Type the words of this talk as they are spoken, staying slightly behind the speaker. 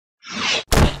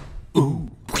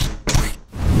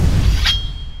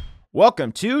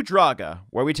Welcome to Drawga,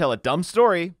 where we tell a dumb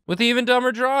story with even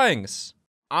dumber drawings.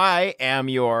 I am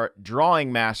your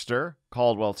drawing master,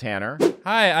 Caldwell Tanner.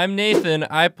 Hi, I'm Nathan.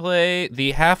 I play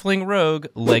the halfling rogue,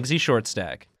 Legsy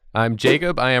Shortstack. I'm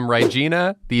Jacob. I am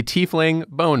Regina, the tiefling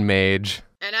bone mage.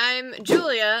 And I'm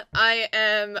Julia. I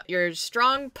am your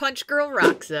strong punch girl,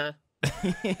 Roxa.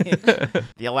 The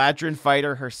Eladrin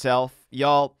fighter herself.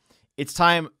 Y'all, it's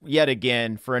time yet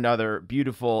again for another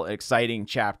beautiful, exciting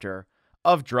chapter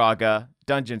of Drawga,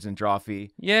 Dungeons and Drawfee.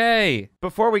 Yay!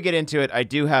 Before we get into it, I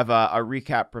do have a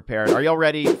recap prepared. Are y'all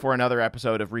ready for another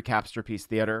episode of Recapsterpiece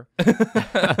Theater?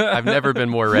 I've never been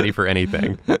more ready for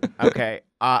anything. Okay.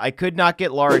 I could not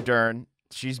get Laura Dern.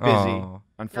 She's busy,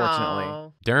 unfortunately.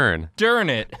 Aww. Darn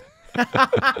it.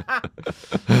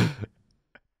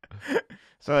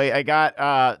 So I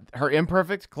got her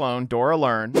imperfect clone, Dora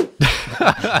Learn.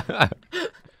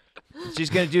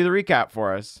 She's going to do the recap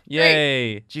for us.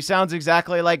 Yay. She sounds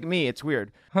exactly like me. It's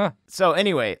weird. Huh. So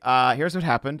anyway, here's what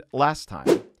happened last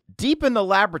time. Deep in the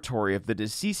laboratory of the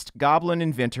deceased goblin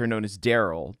inventor known as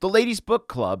Darryl, the Ladies' Book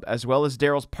Club, as well as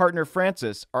Darryl's partner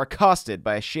Francis, are accosted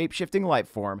by a shape-shifting life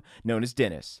form known as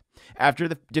Dennis. After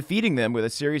defeating them with a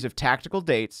series of tactical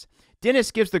dates,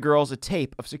 Dennis gives the girls a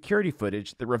tape of security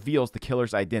footage that reveals the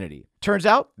killer's identity. Turns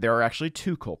out there are actually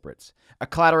two culprits, a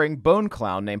clattering bone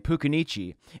clown named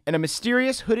Pukanichi, and a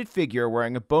mysterious hooded figure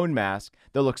wearing a bone mask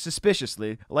that looks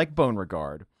suspiciously like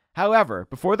Beauregard. However,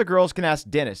 before the girls can ask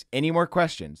Dennis any more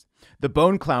questions, the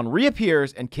bone clown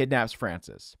reappears and kidnaps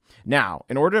Francis. Now,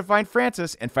 in order to find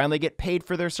Francis and finally get paid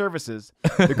for their services,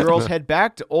 the girls head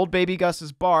back to Old Baby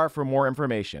Gus's bar for more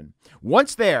information.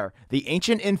 Once there, the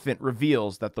ancient infant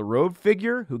reveals that the robed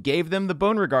figure who gave them the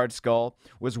Beauregard skull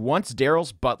was once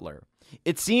Darryl's butler.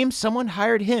 It seems someone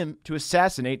hired him to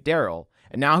assassinate Darryl,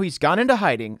 and now he's gone into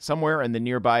hiding somewhere in the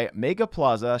nearby Mega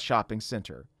Plaza shopping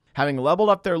center. Having leveled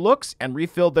up their looks and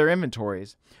refilled their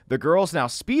inventories, the girls now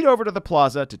speed over to the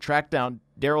plaza to track down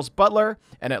Darryl's butler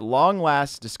and at long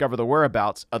last discover the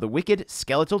whereabouts of the wicked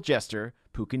skeletal jester,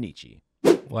 Pukanichi.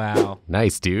 Wow.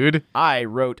 Nice, dude. I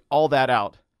wrote all that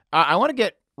out. I want to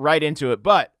get right into it,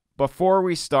 but before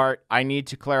we start, I need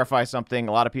to clarify something.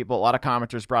 A lot of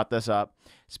commenters brought this up.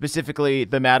 Specifically,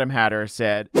 the Madam Hatter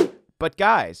said, but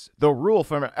guys, the rule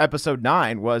from episode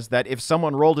 9 was that if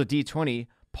someone rolled a d20,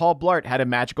 Paul Blart had a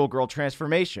magical girl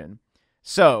transformation.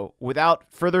 So, without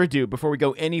further ado, before we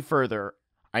go any further,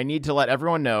 I need to let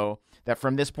everyone know that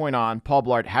from this point on, Paul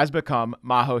Blart has become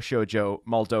Maho Shoujo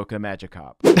Muldoka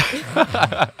Magicop.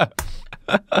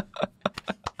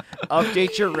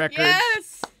 Update your records.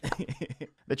 Yes!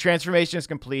 The transformation is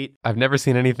complete. I've never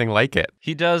seen anything like it.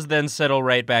 He does then settle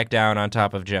right back down on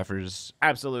top of Jeffers.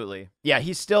 Absolutely. Yeah,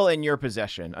 he's still in your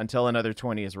possession until another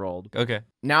 20 is rolled. Okay.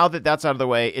 Now that that's out of the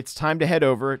way, it's time to head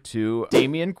over to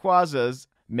Damion Quaza's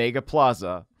Mega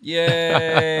Plaza.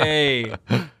 Yay!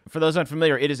 For those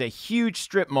unfamiliar, it is a huge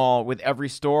strip mall with every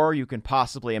store you can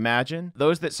possibly imagine.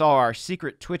 Those that saw our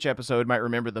secret Twitch episode might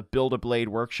remember the Build-A-Blade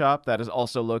workshop that is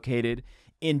also located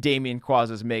in Damion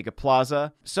Quaza's Mega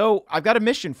Plaza. So I've got a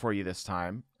mission for you this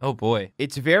time. Oh boy.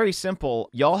 It's very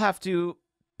simple. Y'all have to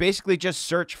basically just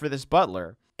search for this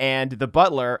butler. And the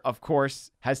butler, of course,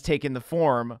 has taken the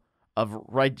form of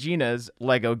Regina's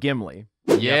Lego Gimli.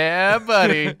 Yeah,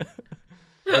 buddy.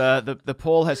 The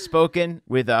poll has spoken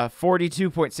with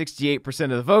 42.68% of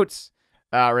the votes.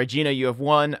 Regina, you have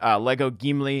won. Lego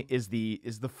Gimli is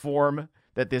the form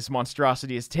that this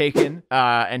monstrosity has taken.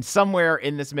 And somewhere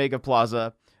in this Mega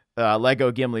Plaza, Lego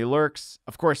Gimli lurks.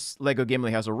 Of course, Lego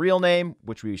Gimli has a real name,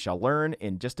 which we shall learn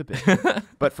in just a bit.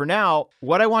 But for now,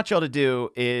 what I want y'all to do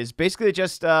is basically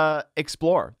just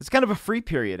explore. It's kind of a free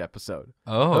period episode.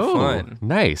 Oh, fun.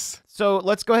 Nice. So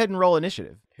let's go ahead and roll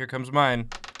initiative. Here comes mine.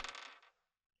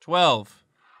 12.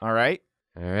 All right?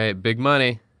 All right, big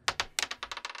money.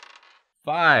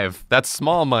 5. That's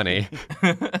small money.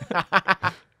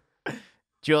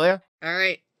 Julia? All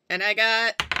right. And I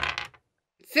got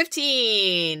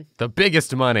 15. The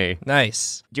biggest money.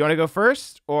 Nice. Do you want to go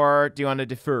first, or do you want to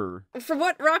defer? From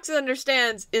what Roxa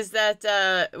understands is that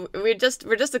we're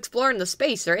just exploring the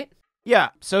space, right? Yeah,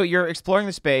 so you're exploring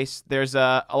the space. There's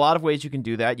a lot of ways you can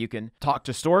do that. You can talk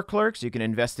to store clerks. You can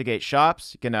investigate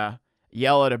shops. You can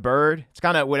yell at a bird. It's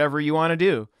kind of whatever you want to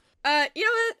do. You know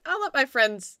what? I'll let my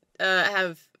friends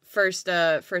have first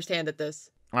hand at this.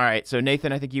 All right, so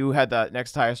Nathan, I think you had the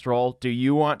next highest roll. Do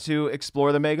you want to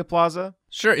explore the Mega Plaza?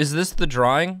 Sure. Is this the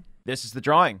drawing? This is the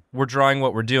drawing. We're drawing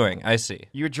what we're doing. I see.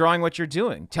 You're drawing what you're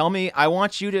doing. Tell me, I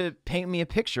want you to paint me a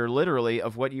picture, literally,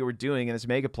 of what you were doing in this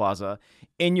Mega Plaza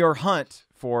in your hunt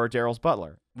for Darryl's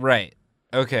butler. Right.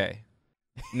 Okay.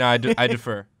 No, I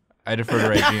defer. I defer to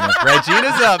Regina.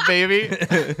 Regina's up, baby.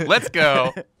 Let's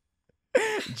go.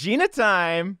 Gina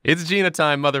time. It's Gina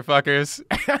time, motherfuckers.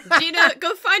 Gina,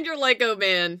 go find your Lego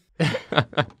man.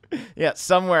 Yeah,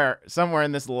 somewhere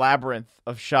in this labyrinth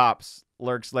of shops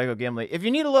lurks Lego Gimli. If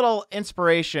you need a little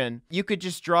inspiration, you could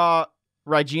just draw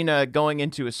Regina going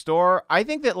into a store. I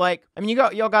think that, like, I mean,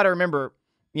 y'all got to remember,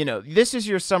 you know, this is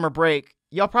your summer break.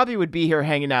 Y'all probably would be here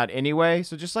hanging out anyway.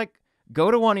 So just, like,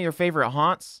 go to one of your favorite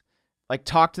haunts. Like,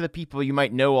 talk to the people you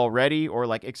might know already, or,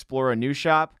 like, explore a new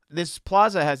shop. This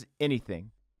plaza has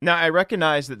anything. Now, I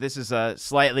recognize that this is a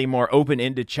slightly more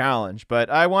open-ended challenge, but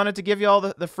I wanted to give you all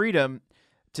the freedom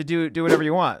to do whatever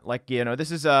you want. Like, you know,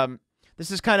 this is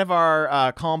kind of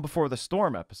our Calm Before the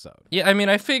Storm episode. Yeah, I mean,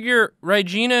 I figure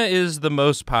Regina is the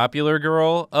most popular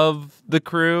girl of the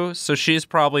crew, so she's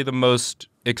probably the most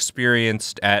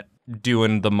experienced at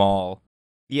doing the mall.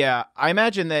 Yeah, I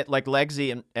imagine that, like,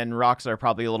 Legsy and Roxa are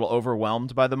probably a little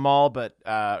overwhelmed by the mall, but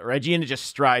Regina just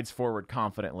strides forward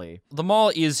confidently. The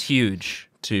mall is huge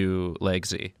to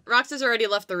Legsy. Roxa's already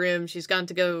left the room. She's gone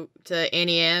to go to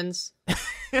Annie Ann's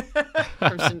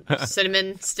for some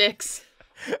cinnamon sticks.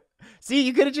 See,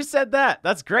 you could have just said that.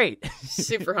 That's great.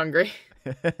 Super hungry.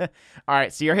 All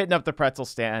right, so you're hitting up the pretzel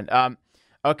stand.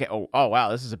 Okay. Oh,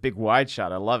 wow, this is a big wide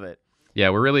shot. I love it. Yeah,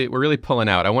 we're really pulling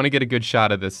out. I want to get a good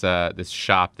shot of this this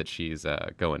shop that she's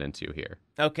going into here.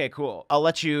 Okay, cool. I'll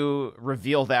let you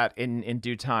reveal that in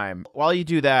due time. While you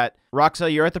do that,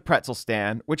 Roxa, you're at the pretzel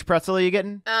stand. Which pretzel are you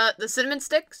getting? The cinnamon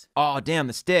sticks? Oh, damn,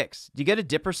 the sticks. Do you get a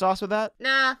dipper sauce with that?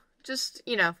 Nah, just,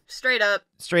 you know, straight up.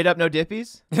 Straight up, no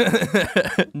dippies?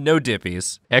 No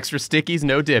dippies. Extra stickies,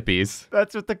 no dippies.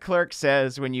 That's what the clerk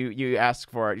says when you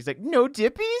ask for it. He's like, no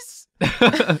dippies?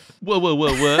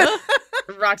 Whoa.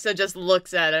 Roxa just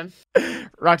looks at him.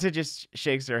 Roxa just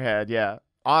shakes her head. Yeah.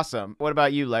 Awesome. What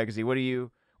about you, Legacy? What are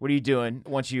you doing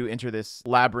once you enter this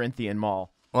labyrinthian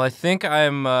mall? Well, I think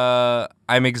I'm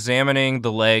examining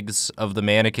the legs of the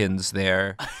mannequins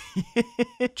there.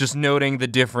 Just noting the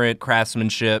different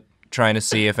craftsmanship, trying to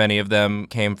see if any of them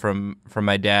came from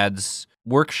my dad's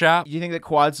workshop. Do you think that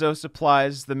Quaza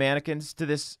supplies the mannequins to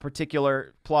this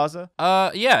particular plaza?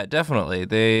 Yeah,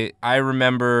 definitely. I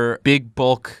remember big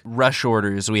bulk rush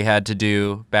orders we had to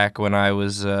do back when I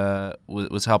was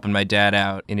helping my dad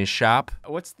out in his shop.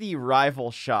 What's the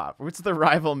rival shop? What's the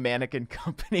rival mannequin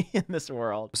company in this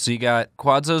world? So you got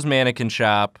Quazo's mannequin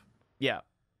shop. Yeah.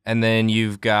 And then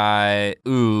you've got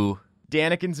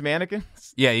Danikin's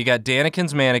mannequins? Yeah, you got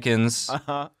Danikin's mannequins.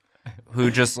 Uh-huh. Who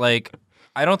just, like,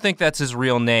 I don't think that's his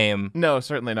real name. No,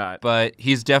 certainly not. But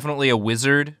he's definitely a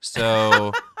wizard,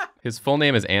 so... His full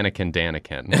name is Anakin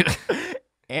Danikin.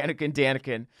 Anakin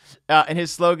Danikin. And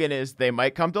his slogan is, they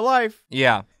might come to life.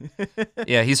 Yeah.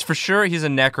 Yeah, he's a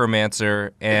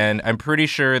necromancer, and I'm pretty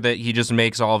sure that he just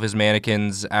makes all of his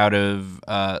mannequins out of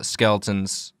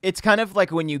skeletons. It's kind of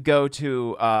like when you go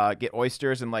to get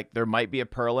oysters and, like, there might be a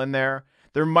pearl in there.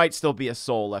 There might still be a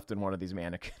soul left in one of these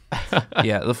mannequins.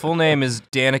 Yeah, the full name is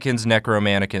Danikin's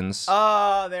Necromannequins.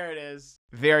 Oh, there it is.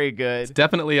 Very good. It's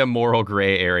definitely a moral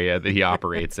gray area that he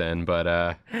operates in,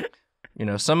 but you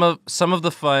know, some of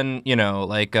the fun, you know,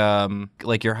 like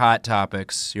your hot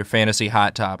topics, your fantasy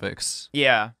hot topics.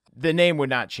 Yeah, the name would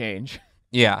not change.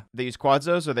 Yeah. They use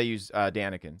Quadzos or they use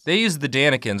Danikins? They use the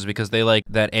Danikins because they like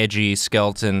that edgy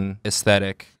skeleton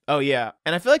aesthetic. Oh, yeah.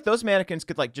 And I feel like those mannequins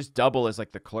could, like, just double as,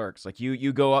 like, the clerks. Like,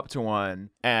 you go up to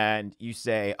one and you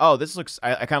say, oh, this looks,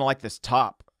 I kind of like this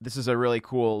top. This is a really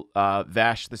cool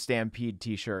Vash the Stampede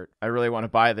t-shirt. I really want to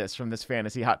buy this from this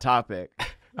fantasy hot topic.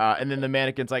 And then the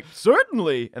mannequin's like,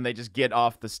 certainly. And they just get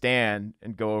off the stand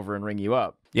and go over and ring you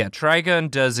up. Yeah,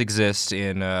 Trigun does exist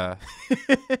in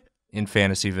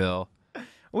Fantasyville.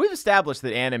 We've established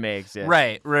that anime exists.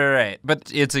 Right.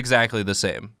 But it's exactly the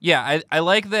same. Yeah, I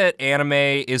like that anime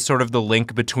is sort of the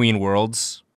link between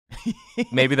worlds.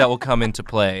 Maybe that will come into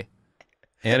play.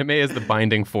 Anime is the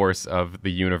binding force of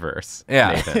the universe.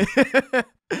 Yeah. Nathan.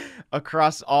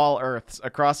 Across all Earths,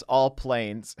 across all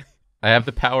planes. I have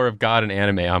the power of God and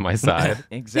anime on my side.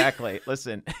 Exactly.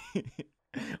 Listen,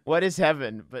 what is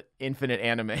heaven but infinite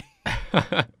anime?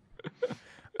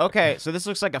 Okay, so this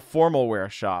looks like a formal wear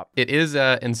shop. It is,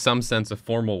 in some sense, a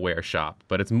formal wear shop,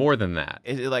 but it's more than that.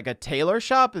 Is it like a tailor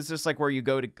shop? Is this like where you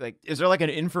go to, like, is there like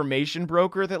an information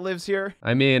broker that lives here?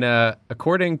 I mean,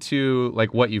 according to,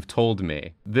 like, what you've told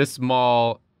me, this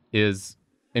mall is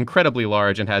incredibly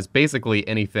large and has basically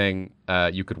anything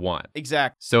you could want.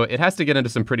 Exactly. So it has to get into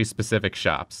some pretty specific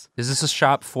shops. Is this a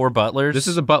shop for butlers? This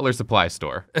is a butler supply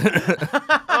store.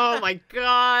 Oh my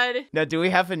god. Now, do we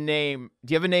have a name?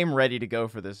 Do you have a name ready to go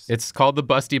for this? It's called the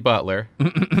Busty Butler.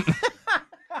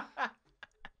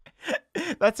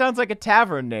 That sounds like a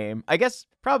tavern name. I guess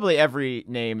probably every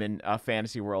name in a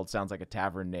fantasy world sounds like a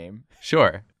tavern name.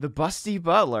 Sure. The Busty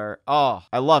Butler. Oh,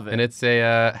 I love it. And it's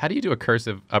how do you do a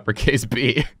cursive uppercase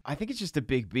B? I think it's just a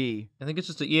big B. I think it's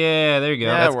just yeah, there you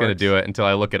go. Yeah. That's going to do it until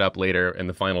I look it up later in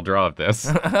the final draw of this.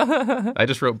 I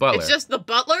just wrote butler. It's just the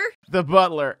butler? The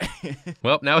Butler.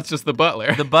 Well, now it's just the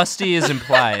butler. The busty is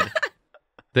implied.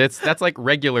 That's like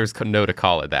regulars know to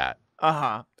call it that.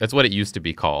 Uh-huh. That's what it used to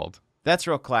be called. That's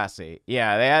real classy.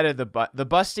 Yeah, they added the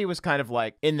Busty was kind of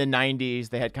like in the 90s.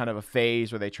 They had kind of a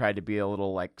phase where they tried to be a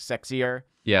little like sexier.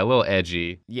 Yeah, a little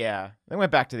edgy. Yeah, they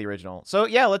went back to the original. So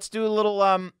yeah, let's do a little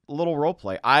role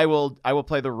play. I will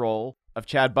play the role of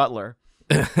Chad Butler,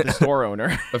 the store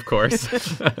owner. Of course.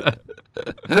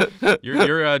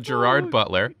 You're Gerard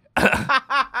Butler.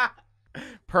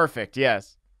 Perfect.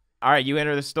 Yes. All right, you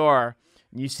enter the store.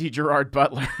 And you see Gerard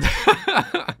Butler.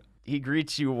 He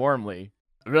greets you warmly.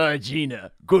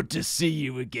 Regina, good to see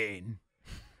you again.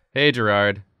 Hey,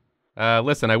 Gerard.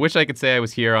 Listen, I wish I could say I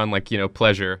was here on,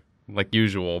 pleasure, like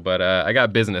usual, but I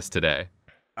got business today.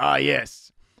 Ah,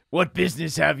 yes. What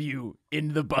business have you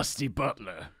in the Busty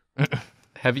Butler?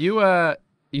 Have you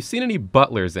seen any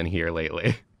butlers in here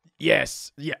lately?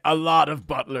 Yes. Yeah, a lot of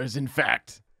butlers, in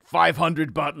fact.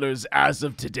 500 butlers as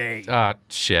of today. Ah,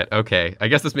 shit. Okay. I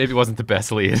guess this maybe wasn't the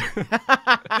best lead.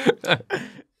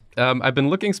 I've been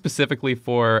looking specifically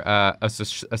for a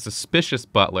suspicious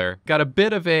butler. Got a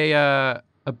bit of a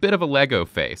Lego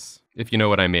face, if you know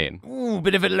what I mean. Ooh,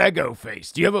 bit of a Lego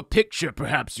face. Do you have a picture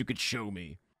perhaps you could show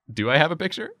me? Do I have a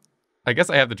picture? I guess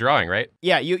I have the drawing, right?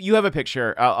 Yeah, you have a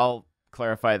picture. I'll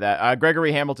clarify that.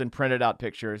 Gregory Hamilton printed out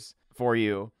pictures for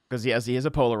you because he has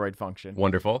a Polaroid function.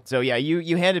 Wonderful. So yeah,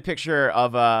 you hand a picture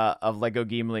of Lego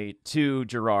Gimli to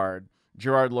Gerard.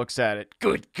 Gerard looks at it.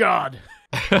 Good God.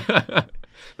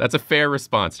 That's a fair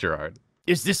response, Gerard.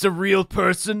 Is this a real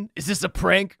person? Is this a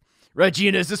prank?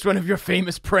 Regina, is this one of your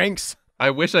famous pranks? I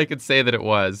wish I could say that it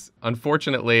was.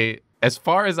 Unfortunately, as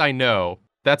far as I know,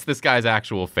 that's this guy's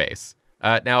actual face.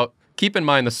 Now, keep in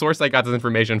mind, the source I got this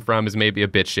information from is maybe a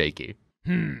bit shaky.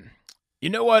 You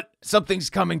know what? Something's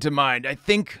coming to mind. I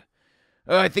think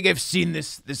I've seen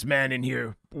this man in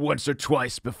here once or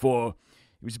twice before.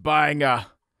 He was buying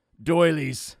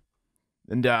doilies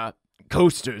and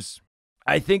coasters.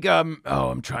 I think I'm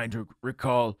trying to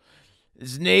recall.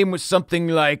 His name was something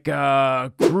like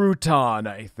Crouton,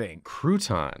 I think.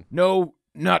 Crouton? No,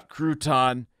 not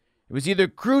Crouton. It was either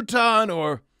Crouton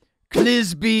or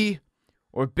Clisby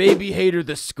or Baby Hater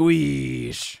the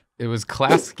Squeesh. It was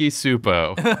Klasky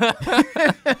Supo.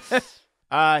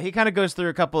 He kind of goes through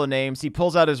a couple of names. He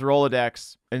pulls out his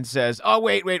Rolodex and says, oh,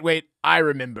 wait. I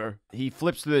remember. He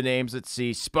flips through the names. Let's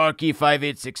see. Sparky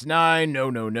 5869.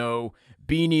 No.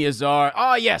 Beanie Azar.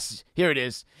 Oh, yes. Here it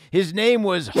is. His name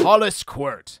was Hollis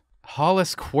Quirt.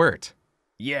 Hollis Quirt?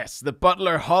 Yes, the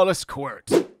butler Hollis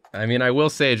Quirt. I mean, I will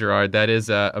say, Gerard, that is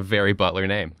a very butler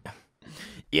name.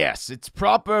 Yes, it's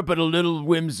proper but a little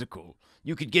whimsical.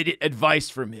 You could get advice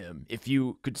from him if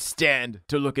you could stand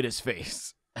to look at his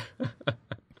face.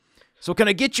 So can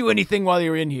I get you anything while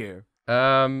you're in here?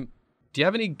 Do you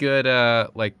have any good,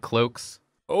 cloaks?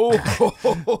 Oh,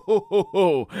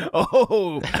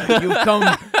 you've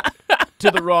come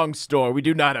to the wrong store. We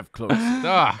do not have cloaks.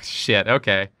 Oh, shit,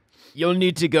 okay. You'll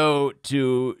need to go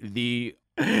to the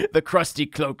Crusty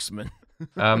Cloaksman.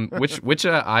 Which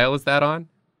aisle is that on?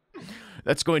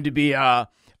 That's going to be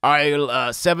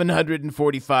aisle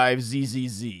 745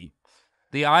 ZZZ.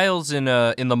 The aisles in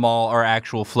the mall are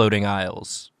actual floating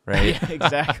aisles, right? Yeah,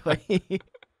 exactly.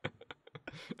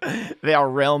 They are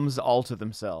realms all to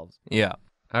themselves. Yeah.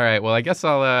 All right. Well, I guess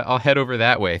I'll head over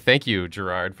that way. Thank you,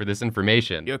 Gerard, for this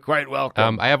information. You're quite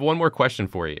welcome. I have one more question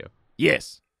for you.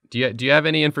 Yes. Do you have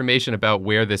any information about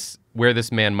where this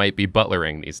man might be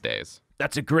butlering these days?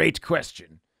 That's a great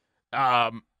question.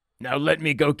 Now let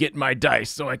me go get my dice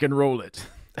so I can roll it.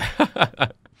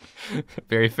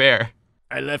 Very fair.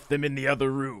 I left them in the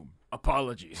other room.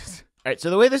 Apologies. All right,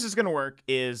 so the way this is going to work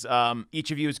is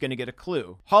each of you is going to get a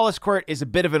clue. Hollis Quirt is a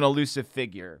bit of an elusive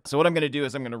figure. So what I'm going to do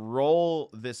is I'm going to roll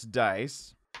this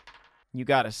dice. You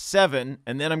got a 7,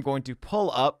 and then I'm going to pull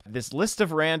up this list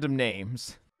of random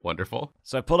names. Wonderful.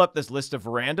 So I pulled up this list of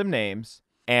random names,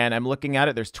 and I'm looking at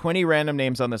it. There's 20 random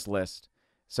names on this list.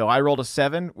 So I rolled a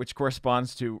 7, which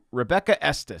corresponds to Rebecca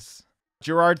Estes.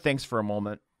 Gerard thinks for a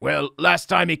moment. Well, last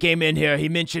time he came in here, he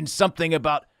mentioned something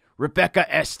about Rebecca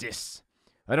Estes.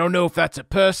 I don't know if that's a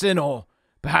person or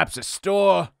perhaps a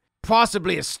store.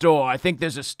 Possibly a store. I think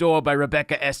there's a store by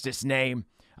Rebecca Estes' name.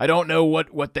 I don't know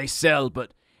what they sell,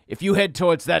 but if you head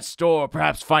towards that store,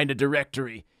 perhaps find a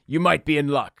directory, You might be in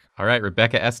luck. All right,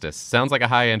 Rebecca Estes. Sounds like a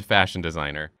high-end fashion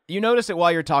designer. You notice that while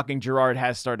you're talking, Gerard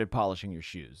has started polishing your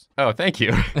shoes. Oh, thank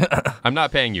you. I'm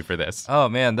not paying you for this. Oh,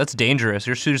 man, that's dangerous.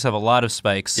 Your shoes have a lot of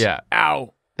spikes. Yeah.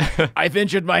 Ow. I've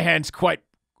injured my hands quite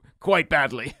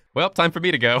badly. Well, time for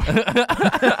me to go.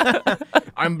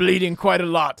 I'm bleeding quite a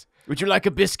lot. Would you like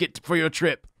a biscuit for your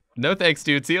trip? No thanks,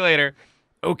 dude. See you later.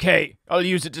 Okay, I'll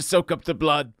use it to soak up the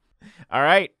blood. All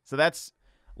right, so that's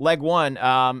leg one.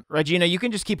 Regina, you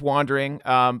can just keep wandering,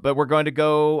 but we're going to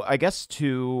go, I guess,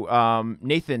 to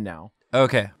Nathan now.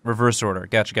 Okay, reverse order.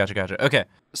 Gotcha. Okay,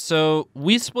 so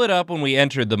we split up when we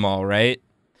entered the mall, right?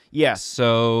 Yes.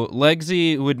 So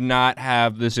Legsy would not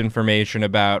have this information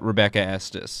about Rebecca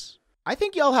Estes. I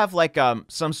think y'all have like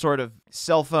some sort of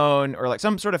cell phone or like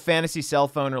some sort of fantasy cell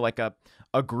phone or like a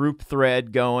group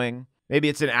thread going. Maybe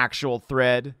it's an actual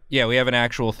thread. Yeah, we have an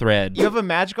actual thread. You have a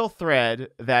magical thread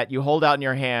that you hold out in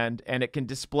your hand and it can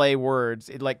display words.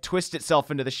 It like twists itself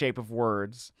into the shape of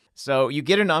words. So you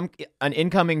get an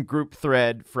incoming group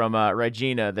thread from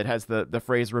Regina that has the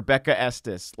phrase Rebecca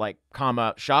Estes, like,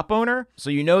 comma, shop owner. So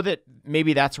you know that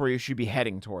maybe that's where you should be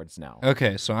heading towards now.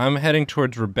 Okay, so I'm heading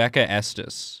towards Rebecca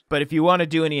Estes. But if you want to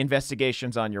do any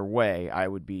investigations on your way, I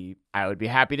would be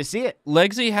happy to see it.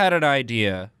 Legsy had an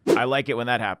idea. I like it when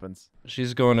that happens.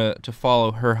 She's going to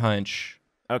follow her hunch.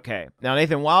 Okay. Now,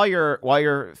 Nathan, while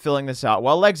you're filling this out,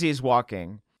 while Legsy is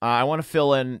walking, I want to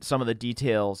fill in some of the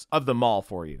details of the mall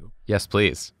for you. Yes,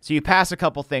 please. So you pass a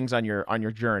couple things on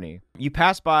your journey. You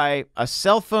pass by a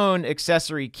cell phone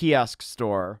accessory kiosk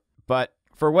store, but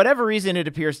for whatever reason, it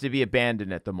appears to be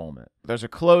abandoned at the moment. There's a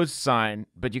closed sign,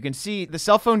 but you can see the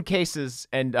cell phone cases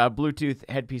and Bluetooth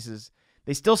headpieces.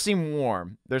 They still seem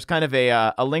warm. There's kind of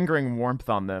a lingering warmth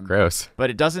on them. Gross.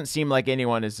 But it doesn't seem like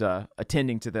anyone is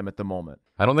attending to them at the moment.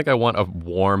 I don't think I want a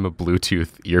warm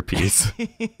Bluetooth earpiece.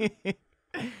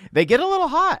 They get a little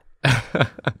hot.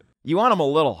 You want them a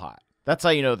little hot. That's how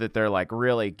you know that they're like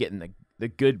really getting the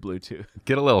good Bluetooth.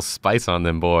 Get a little spice on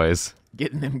them, boys.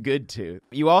 Getting them good too.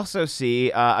 You also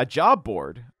see a job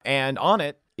board, and on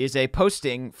it is a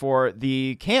posting for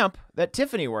the camp that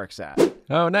Tiffany works at.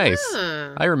 Oh, nice.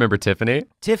 I remember Tiffany.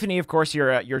 Tiffany, of course,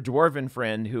 your dwarven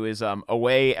friend who is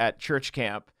away at church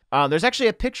camp. There's actually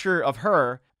a picture of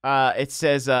her. It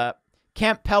says,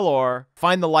 Camp Pelor,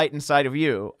 find the light inside of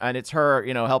you. And it's her,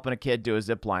 helping a kid do a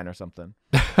zip line or something.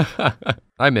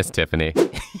 I miss Tiffany.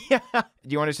 Yeah. Do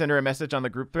you want to send her a message on the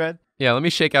group thread? Yeah, let me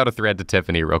shake out a thread to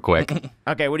Tiffany real quick.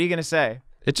 Okay, what are you going to say?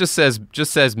 It just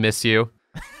says miss you.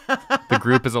 The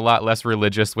group is a lot less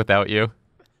religious without you.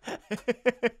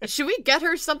 Should we get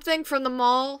her something from the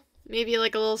mall? Maybe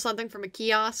like a little something from a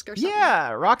kiosk or something?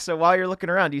 Yeah, Roxa, while you're looking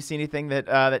around, do you see anything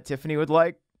that Tiffany would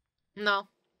like? No.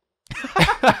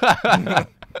 But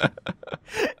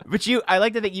I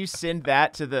like that you send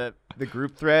that to the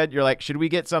group thread. You're like, should we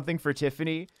get something for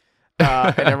Tiffany?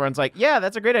 And everyone's like, yeah,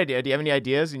 that's a great idea. Do you have any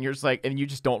ideas? And you're just like, and you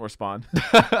just don't respond.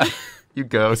 You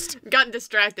ghost. Gotten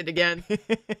distracted again.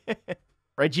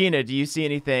 Regina, do you see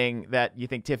anything that you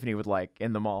think Tiffany would like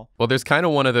in the mall? Well, there's kind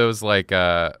of one of those like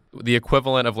the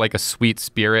equivalent of like a Sweet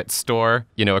Spirit store,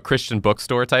 a Christian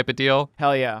bookstore type of deal.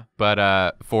 Hell yeah.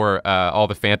 But for all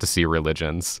the fantasy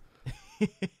religions.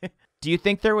 Do you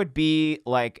think there would be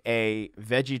like a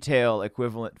VeggieTale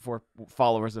equivalent for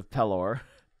followers of Pelor?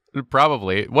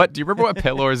 Probably. What do you remember what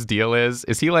Pelor's deal is?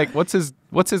 Is he like what's his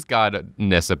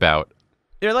godness about?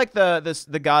 They're like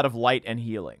the god of light and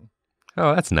healing.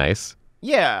 Oh, that's nice.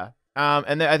 Yeah.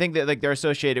 And I think that like they're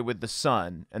associated with the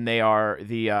sun, and they are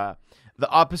the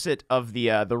opposite of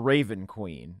the Raven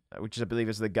Queen, which I believe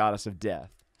is the goddess of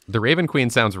death. The Raven Queen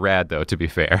sounds rad, though, to be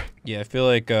fair. Yeah, I feel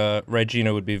like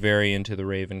Regina would be very into the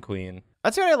Raven Queen.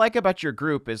 That's what I like about your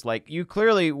group is like you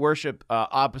clearly worship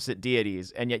opposite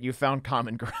deities, and yet you found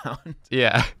common ground.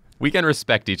 Yeah, we can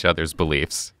respect each other's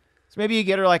beliefs. So maybe you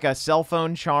get her like a cell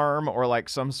phone charm or like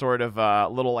some sort of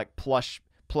little like plush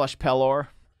Pelor.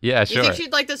 Yeah, sure. You think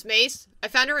she'd like this mace? I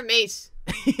found her a mace.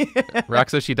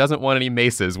 Roxa, she doesn't want any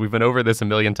maces. We've been over this a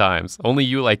million times. Only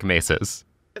you like maces.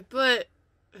 But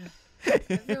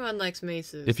everyone likes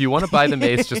maces. If you want to buy the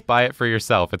mace, just buy it for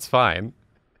yourself. It's fine.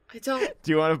 I don't.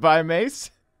 Do you want to buy a mace?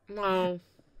 No.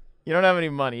 You don't have any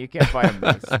money. You can't buy a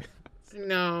mace.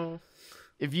 No.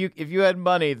 If you had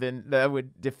money, then that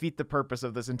would defeat the purpose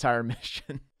of this entire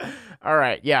mission. All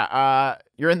right, yeah.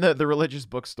 You're in the religious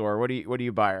bookstore. What do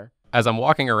you buy her? As I'm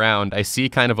walking around, I see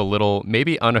kind of a little,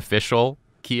 maybe unofficial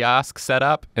kiosk set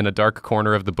up in a dark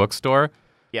corner of the bookstore.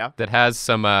 Yeah. That has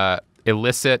some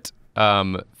illicit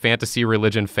fantasy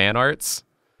religion fan arts.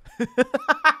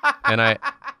 And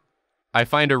I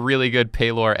find a really good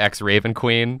Pelor X Raven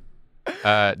Queen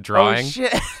drawing. Oh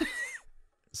shit.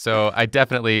 So I get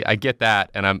that,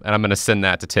 and I'm gonna send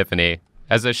that to Tiffany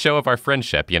as a show of our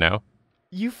friendship. You know.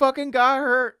 You fucking got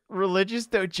her religious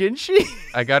doujinshi?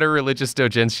 I got her religious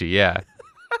doujinshi. Yeah.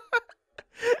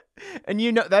 And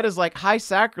you know that is like high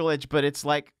sacrilege, but it's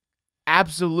like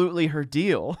absolutely her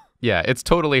deal. Yeah, it's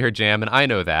totally her jam, and I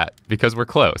know that because we're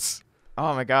close.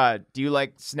 Oh my god. Do you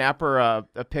like snap her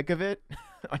a pic of it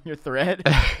on your thread?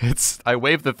 I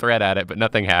wave the thread at it, but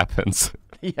nothing happens.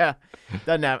 Yeah.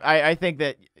 Doesn't have. I think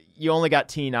that you only got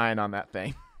T9 on that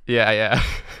thing. Yeah.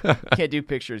 Can't do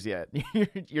pictures yet.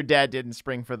 Your dad didn't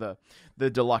spring for the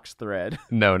deluxe thread.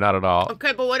 No, not at all.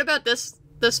 Okay, but what about this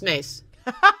mace?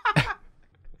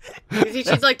 You think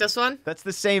she'd like this one? That's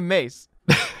the same mace.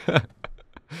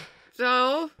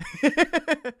 So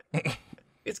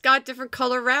it's got different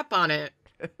color wrap on it.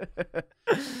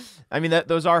 I mean,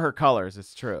 those are her colors.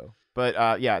 It's true.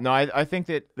 But yeah, no, I think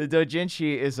that the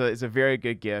doujinshi is a very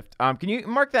good gift. Can you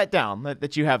mark that down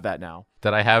that you have that now?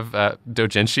 That I have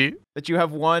doujinshi? That you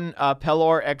have one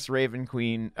Pelor X Raven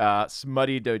Queen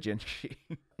smutty doujinshi.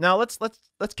 Now let's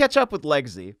catch up with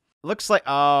Legsy. Looks like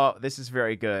this is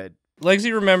very good.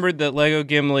 Legsy remembered that Lego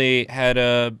Gimli had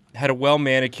a well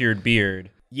manicured beard.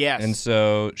 Yes. And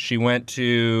so she went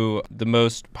to the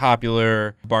most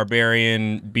popular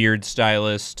barbarian beard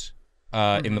stylist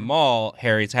in the mall,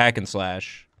 Harry's Hack and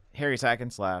Slash. Harry's Hack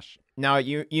and Slash. Now,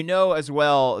 you know as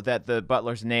well that the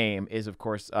butler's name is, of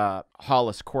course,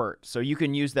 Hollis Quirt. So you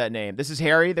can use that name. This is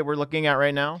Harry that we're looking at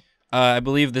right now? I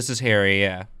believe this is Harry,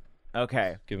 yeah.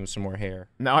 Okay. Give him some more hair.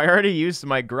 Now, I already used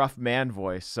my gruff man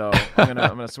voice, so I'm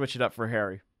gonna switch it up for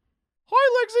Harry.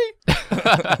 Hi,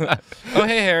 Legsy! Oh,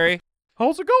 hey, Harry.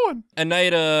 How's it going? A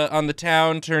night on the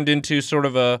town turned into sort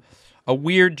of a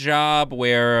weird job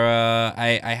where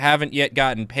I haven't yet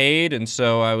gotten paid, and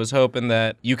so I was hoping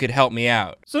that you could help me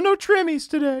out. So no trimmies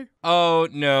today? Oh,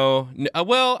 no.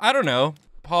 Well, I don't know.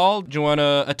 Paul, do you want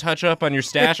a touch-up on your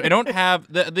stash? I don't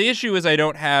have... The issue is I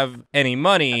don't have any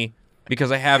money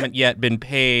because I haven't yet been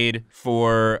paid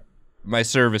for my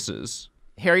services.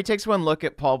 Harry takes one look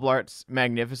at Paul Blart's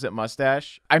magnificent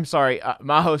mustache. I'm sorry,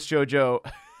 Mahos Jojo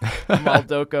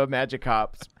Maldoka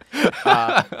Magicop's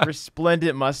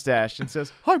resplendent mustache and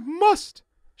says, I must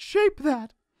shape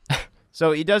that.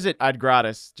 So he does it ad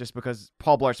gratis just because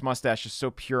Paul Blart's mustache is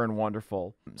so pure and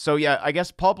wonderful. So yeah, I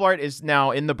guess Paul Blart is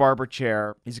now in the barber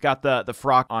chair. He's got the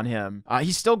frock on him.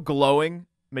 He's still glowing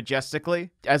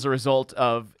majestically as a result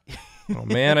of... Oh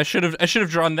man, I should have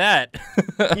drawn that.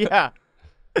 Yeah.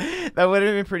 That would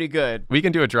have been pretty good. We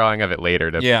can do a drawing of it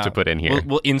later to put in here.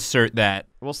 We'll insert that.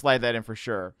 We'll slide that in for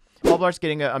sure. Paul Blart's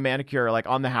getting a manicure like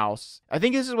on the house. I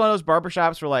think this is one of those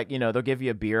barbershops where like, they'll give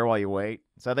you a beer while you wait.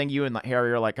 So I think you and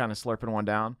Harry are like kind of slurping one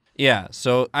down. Yeah,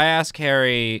 so I asked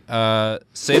Harry,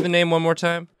 say the name one more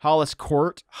time. Hollis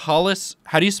Quirt. Hollis,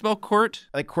 how do you spell Quirt?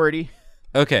 Like QWERTY.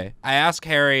 Okay, I asked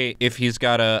Harry if he's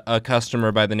got a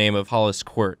customer by the name of Hollis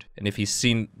Quirt and if he's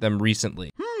seen them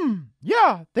recently.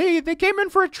 Yeah, they came in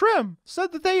for a trim.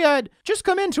 Said that they had just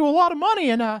come into a lot of money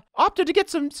and opted to get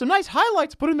some nice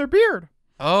highlights put in their beard.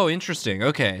 Oh, interesting.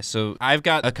 Okay, so I've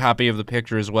got a copy of the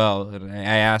picture as well, and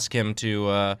I asked him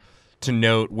to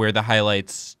note where the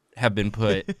highlights have been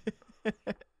put.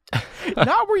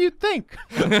 Not where you'd think.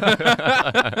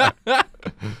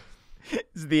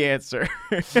 Is the answer.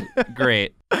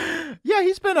 Great. Yeah,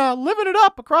 he's been living it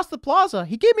up across the plaza.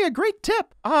 He gave me a great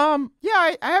tip. Yeah,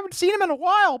 I haven't seen him in a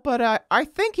while, but I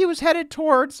think he was headed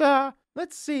towards,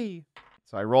 let's see.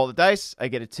 So I roll the dice, I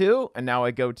get a 2, and now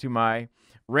I go to my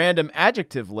random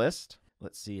adjective list.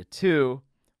 Let's see, a 2.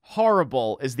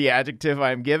 Horrible is the adjective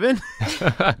I'm given.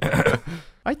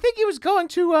 I think he was going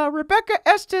to Rebecca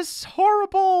Estes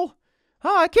Horrible.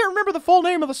 I can't remember the full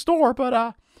name of the store,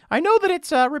 but I know that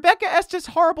it's Rebecca Estes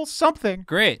Horrible something.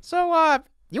 Great. So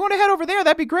you want to head over there?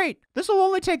 That'd be great. This will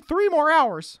only take 3 more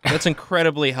hours. That's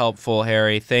incredibly helpful,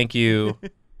 Harry. Thank you.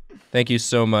 Thank you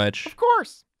so much. Of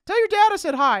course. Tell your dad I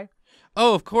said hi.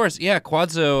 Oh, of course. Yeah,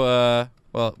 Quazo,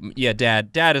 well, yeah,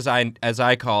 Dad. Dad as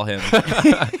I call him,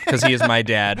 because he is my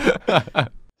dad.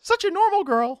 Such a normal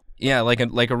girl. Yeah, like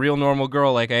a real normal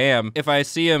girl like I am. If I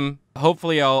see him,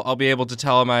 hopefully I'll be able to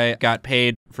tell him I got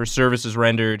paid for services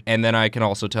rendered, and then I can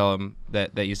also tell him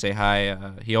that you say hi.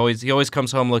 He always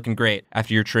comes home looking great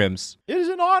after your trims. It is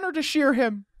an honor to shear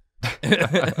him.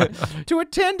 To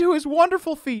attend to his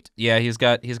wonderful feet. Yeah, he's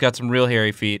got some real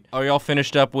hairy feet. Are y'all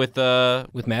finished up with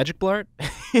Magic Blart?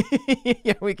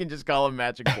 Yeah, we can just call him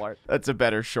Magic Blart. That's a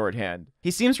better shorthand.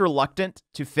 He seems reluctant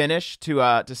to finish,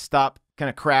 to stop kind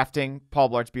of crafting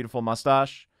Paul Blart's beautiful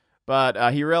mustache.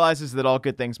 But he realizes that all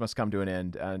good things must come to an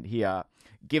end, and he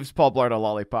gives Paul Blart a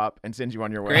lollipop and sends you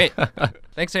on your way. Great.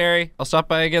 Thanks, Harry. I'll stop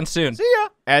by again soon. See ya.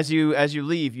 As you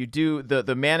leave, you do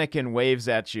the mannequin waves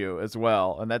at you as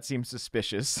well, and that seems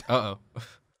suspicious. Uh-oh.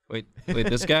 Wait,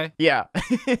 this guy? Yeah.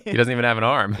 He doesn't even have an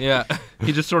arm. Yeah.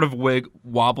 He just sort of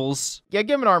wobbles. Yeah,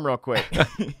 give him an arm real quick.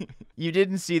 You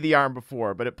didn't see the arm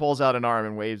before, but it pulls out an arm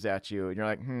and waves at you, and you're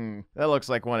like, that looks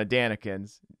like one of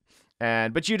Danikin's.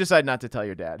 But you decide not to tell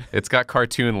your dad. It's got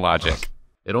cartoon logic.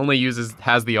 It only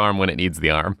has the arm when it needs the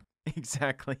arm.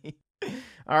 Exactly.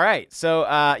 All right,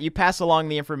 so you pass along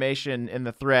the information in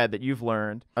the thread that you've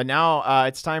learned. And now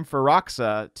it's time for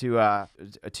Roxa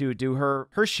to do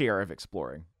her share of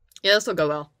exploring. Yeah, this will go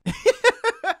well.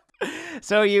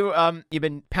 So you've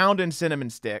been pounding cinnamon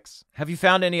sticks. Have you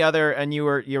found any other? And you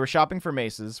were shopping for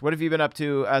maces. What have you been up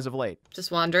to as of late?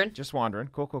 Just wandering. Just wandering.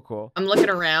 Cool. I'm looking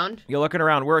around. You're looking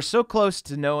around. We're so close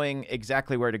to knowing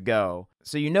exactly where to go.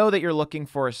 So you know that you're looking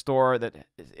for a store that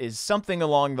is something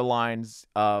along the lines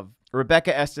of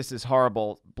Rebecca Estes'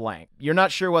 horrible blank. You're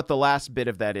not sure what the last bit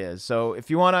of that is. So if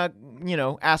you want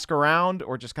to, ask around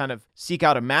or just kind of seek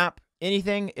out a map,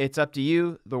 anything, it's up to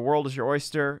you. The world is your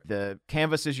oyster. The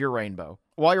canvas is your rainbow.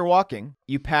 While you're walking,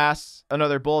 you pass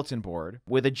another bulletin board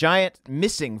with a giant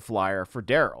missing flyer for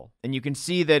Darryl. And you can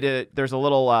see that there's a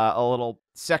little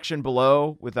section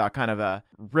below with kind of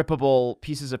rippable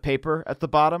pieces of paper at the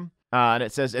bottom. And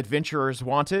it says adventurers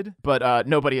wanted, but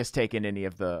nobody has taken any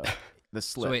of the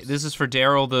slips. So wait, this is for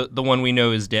Darryl, the one we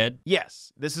know is dead?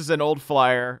 Yes, this is an old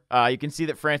flyer. You can see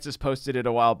that Francis posted it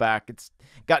a while back. It's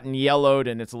gotten yellowed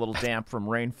and it's a little damp from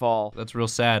rainfall. That's real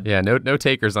sad. Yeah, no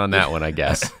takers on that one, I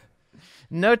guess.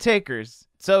 No takers.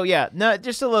 So yeah, no,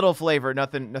 just a little flavor.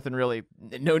 Nothing really.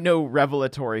 No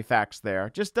revelatory facts there.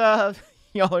 Just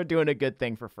y'all are doing a good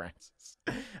thing for Francis.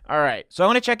 All right. So I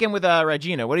want to check in with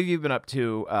Regina. What have you been up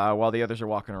to while the others are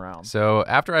walking around? So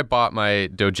after I bought my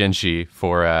doujinshi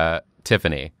for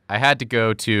Tiffany, I had to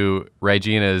go to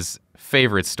Regina's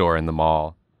favorite store in the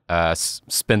mall,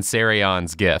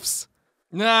 Spencerion's Gifts.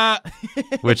 Nah.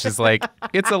 Which is like,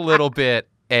 it's a little bit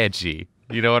edgy.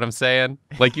 You know what I'm saying?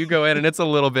 Like, you go in and it's a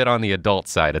little bit on the adult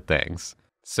side of things.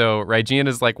 So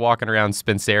Regina's like walking around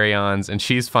Spencerion's and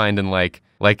she's finding like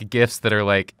gifts that are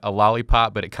like a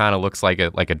lollipop, but it kind of looks like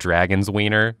a dragon's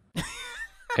wiener.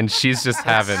 And she's just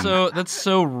having... That's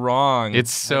so wrong.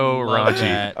 It's so raunchy.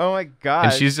 That. Oh my God.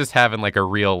 And she's just having like a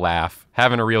real laugh,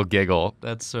 having a real giggle.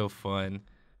 That's so fun.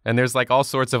 And there's like all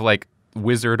sorts of like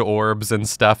wizard orbs and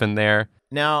stuff in there.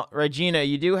 Now, Regina,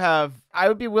 you do have... I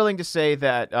would be willing to say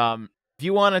that if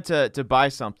you wanted to buy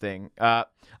something...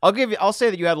 I'll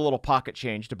say that you had a little pocket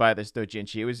change to buy this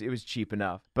doujinshi. It was cheap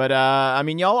enough. But I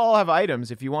mean, y'all all have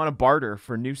items. If you want to barter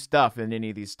for new stuff in any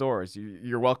of these stores,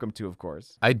 you're welcome to, of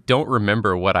course. I don't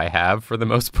remember what I have for the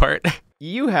most part.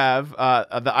 You have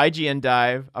the IGN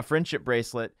dive, a friendship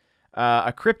bracelet,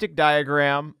 a cryptic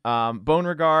diagram,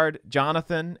 Beauregard,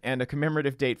 Jonathan, and a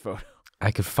commemorative date photo. I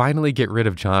could finally get rid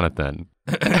of Jonathan.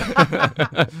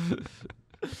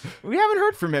 We haven't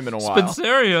heard from him in a while.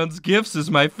 Spencerion's Gifts is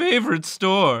my favorite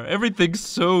store. Everything's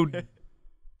so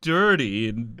dirty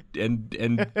and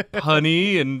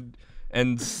punny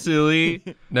and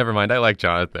silly. Never mind, I like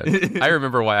Jonathan. I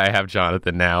remember why I have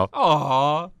Jonathan now.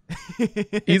 Aw.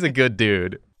 He's a good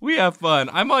dude. We have fun.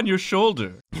 I'm on your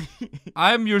shoulder.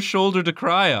 I'm your shoulder to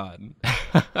cry on.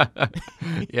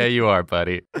 Yeah, you are,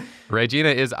 buddy. Regina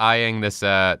is eyeing this.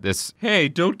 Hey,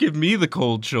 don't give me the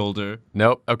cold shoulder.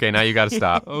 Nope. Okay, now you got to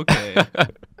stop. Okay.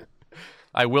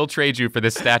 I will trade you for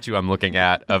this statue I'm looking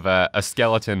at of a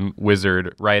skeleton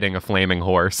wizard riding a flaming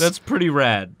horse. That's pretty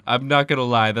rad. I'm not gonna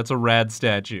lie, that's a rad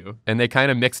statue. And they kind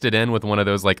of mixed it in with one of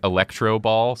those like electro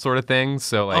ball sort of things.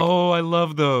 So like, oh, I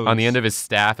love those. On the end of his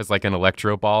staff is like an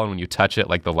electro ball, and when you touch it,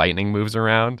 like the lightning moves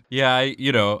around. Yeah,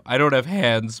 I don't have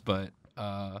hands, but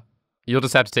you'll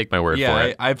just have to take my word for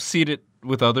it. I've seen it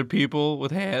with other people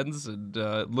with hands, and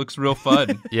it looks real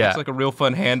fun. Yeah, it's like a real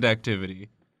fun hand activity.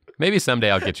 Maybe someday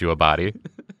I'll get you a body.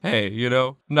 Hey,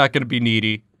 I'm not going to be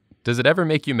needy. Does it ever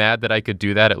make you mad that I could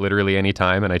do that at literally any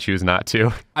time and I choose not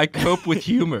to? I cope with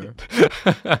humor.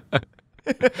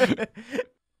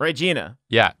 Regina.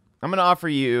 Yeah. I'm going to offer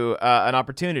you an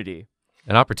opportunity.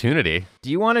 An opportunity? Do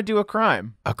you want to do a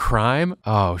crime? A crime?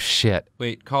 Oh, shit.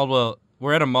 Wait, Caldwell,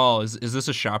 we're at a mall. Is this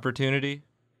a shopportunity?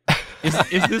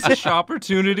 Is this a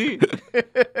shopportunity?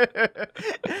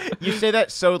 You say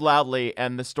that so loudly,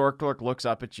 and the store clerk looks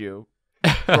up at you,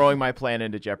 throwing my plan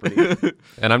into jeopardy.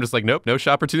 And I'm just like, nope, no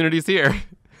shopportunities here.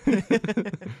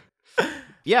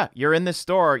 Yeah, you're in this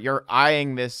store. You're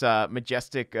eyeing this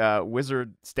majestic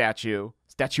wizard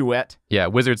statuette. Yeah,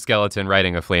 wizard skeleton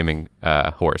riding a flaming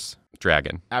horse.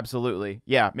 dragon. Absolutely.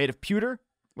 Yeah, made of pewter?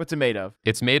 What's it made of?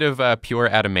 It's made of pure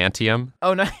adamantium.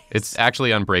 Oh, nice. It's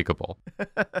actually unbreakable.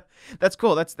 That's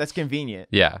cool. That's convenient.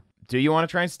 Yeah. Do you want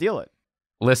to try and steal it?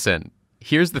 Listen,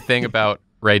 here's the thing about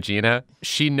Regina.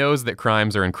 She knows that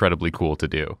crimes are incredibly cool to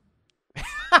do.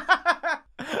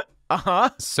 Uh-huh.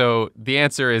 So the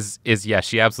answer is yes,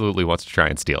 she absolutely wants to try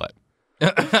and steal it.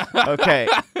 Okay.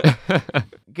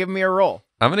 Give me a roll.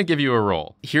 I'm going to give you a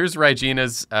roll. Here's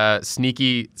Regina's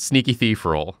sneaky thief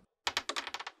roll.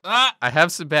 I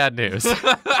have some bad news.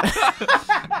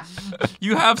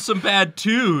 You have some bad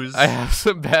twos. I have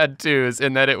some bad twos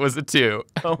in that it was a 2.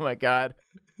 Oh, my God.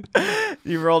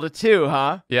 You rolled a 2,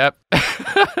 huh? Yep.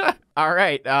 All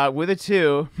right. With a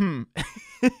 2,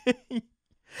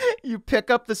 you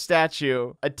pick up the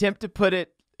statue, attempt to put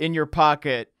it in your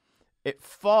pocket. It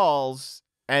falls,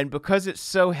 and because it's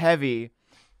so heavy,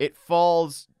 it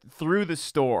falls through the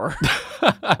store.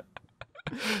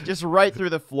 Just right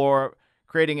through the floor,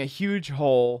 creating a huge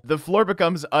hole. The floor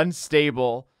becomes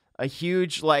unstable. A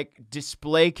huge,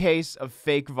 display case of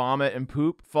fake vomit and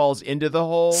poop falls into the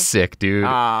hole. Sick, dude.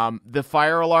 The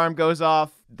fire alarm goes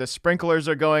off. The sprinklers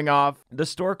are going off. The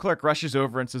store clerk rushes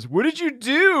over and says, "What did you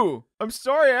do? I'm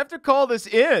sorry, I have to call this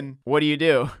in." What do you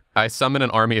do? I summon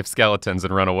an army of skeletons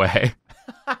and run away.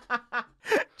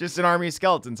 Just an army of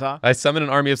skeletons, huh? I summon an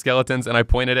army of skeletons and I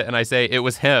point at it and I say, "It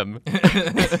was him."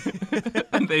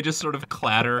 And they just sort of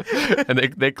clatter. And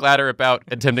they clatter about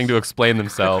attempting to explain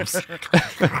themselves.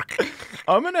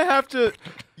 I'm going to have to...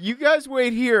 You guys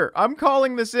wait here. I'm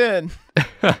calling this in.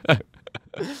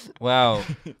 Wow.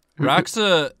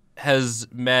 Roxa has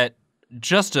met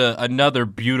just another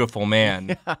beautiful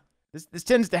man. Yeah. This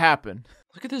tends to happen.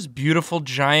 Look at this beautiful,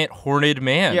 giant, horned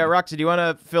man. Yeah, Roxa, do you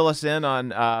want to fill us in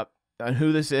on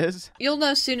who this is? You'll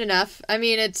know soon enough. I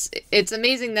mean, it's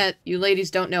amazing that you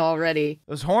ladies don't know already.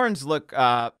 Those horns look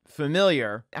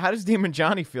familiar. How does Demon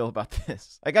Johnny feel about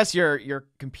this? I guess you're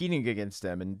competing against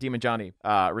him, and Demon Johnny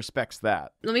respects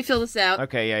that. Let me fill this out.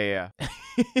 Okay, yeah.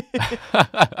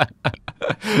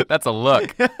 That's a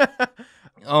look.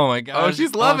 Oh my gosh. Oh,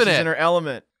 she's loving She's it. in her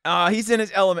element. He's in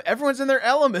his element. Everyone's in their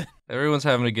element. Everyone's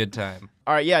having a good time.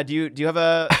 All right, yeah. Do you have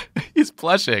a? He's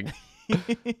blushing.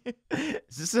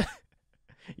 Is this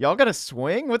y'all got to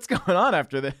swing? What's going on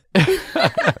after this?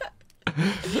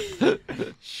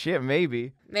 Shit,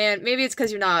 maybe. Man, maybe it's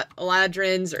because you're not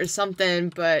Eladrin's or something,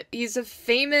 but he's a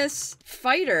famous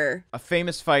fighter. A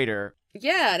famous fighter.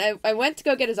 Yeah, and I went to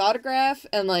go get his autograph,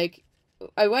 and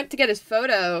I went to get his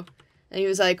photo, and he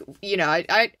was like,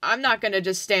 I'm not gonna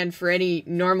just stand for any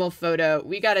normal photo.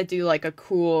 We gotta do a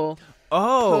cool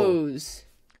pose.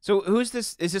 So who's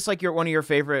this? Is this one of your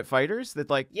favorite fighters?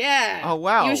 Yeah. Oh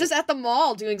wow. He was just at the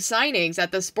mall doing signings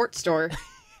at the sports store.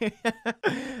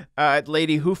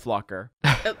 Lady Hooflocker.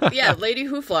 Yeah, Lady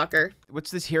Hooflocker.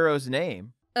 What's this hero's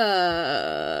name?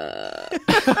 Roxas.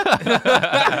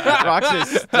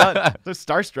 Roxas stunned. So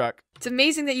starstruck. It's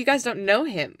amazing that you guys don't know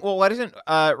him. Well, why doesn't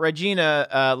Regina,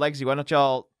 Legsy, why don't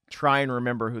y'all try and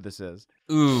remember who this is?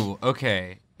 Ooh,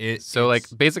 okay.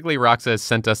 Basically Roxa has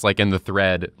sent us in the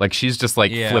thread, she's just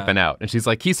flipping out. And she's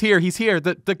like, he's here,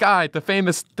 the guy, the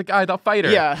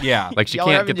fighter. Yeah. Yeah. She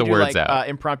can't get the words out.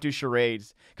 Impromptu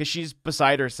charades, because she's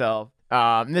beside herself.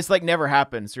 And this never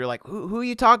happens. So you're like, who are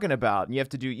you talking about? And you have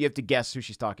to guess who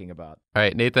she's talking about. All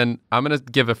right, Nathan, I'm going to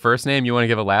give a first name. You want to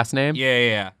give a last name?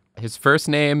 Yeah. His first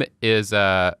name is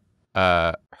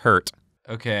Hurt.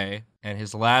 Okay. And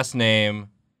his last name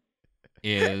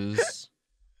is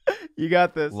You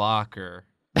got this. Locker.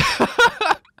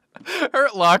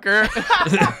 Hurt Locker.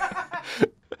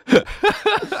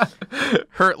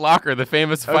 Hurt Locker, the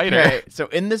famous fighter. Okay, so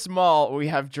in this mall, we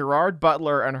have Gerard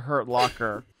Butler and Hurt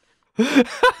Locker.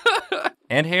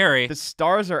 And Harry. The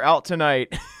stars are out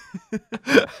tonight.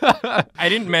 I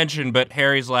didn't mention, but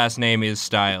Harry's last name is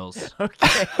Styles.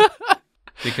 Okay.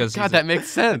 Because God, that makes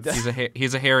sense.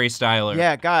 He's a Harry Styler.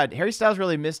 Yeah, God, Harry Styles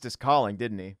really missed his calling,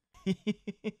 didn't he?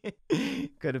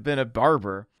 Could have been a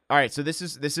barber. All right, so this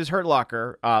is Hurt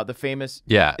Locker, the famous.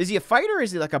 Yeah. Is he a fighter?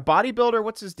 Is he a bodybuilder?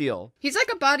 What's his deal? He's a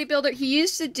bodybuilder. He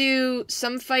used to do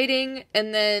some fighting,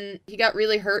 and then he got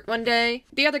really hurt one day.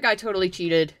 The other guy totally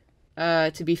cheated,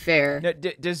 to be fair. Now,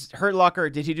 does Hurt Locker,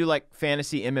 did he do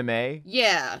fantasy MMA?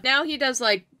 Yeah. Now he does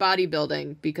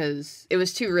bodybuilding because it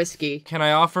was too risky. Can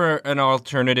I offer an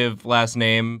alternative last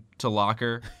name to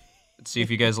Locker? See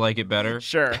if you guys like it better.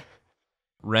 Sure.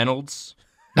 Reynolds.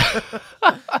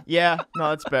 Yeah, no,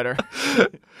 that's better.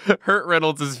 Hurt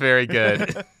Reynolds is very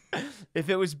good. If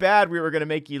it was bad, we were going to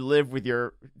make you live with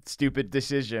your stupid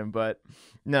decision, but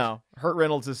no. Hurt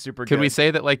Reynolds is super good. Could we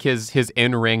say that like his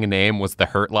in-ring name was the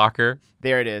Hurt Locker?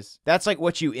 There it is. That's like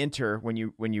what you enter when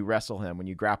you wrestle him, when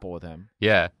you grapple with him.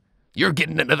 Yeah. You're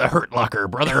getting into the Hurt Locker,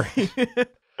 brother.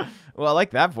 Well, I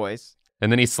like that voice.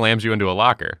 And then he slams you into a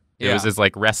locker. It was his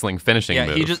like wrestling finishing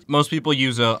move. Yeah, most people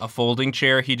use a folding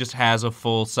chair. He just has a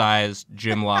full-size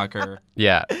gym locker.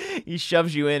 Yeah. He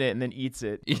shoves you in it and then eats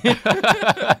it.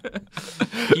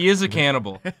 He is a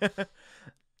cannibal.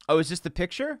 Oh, is this the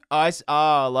picture? Oh,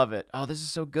 I love it. Oh, this is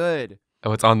so good.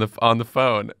 Oh, it's on the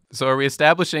phone. So are we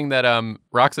establishing that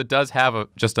Roxa does have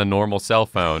just a normal cell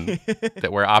phone that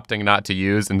we're opting not to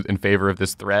use in favor of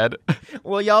this thread?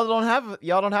 Well, y'all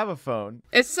don't have a phone.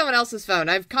 It's someone else's phone.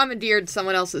 I've commandeered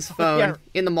someone else's phone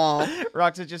in the mall.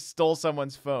 Roxa just stole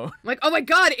someone's phone. I'm like, oh my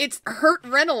god, it's Hurt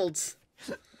Reynolds.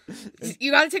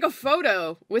 You gotta take a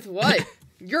photo. With what?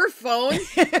 Your phone?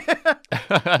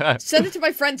 Send it to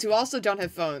my friends who also don't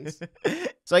have phones.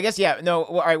 So I guess,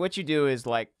 all right, what you do is,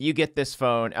 like, you get this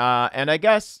phone, and I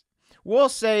guess we'll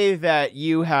say that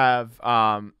you have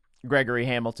Gregory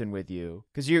Hamilton with you,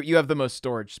 because you have the most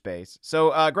storage space.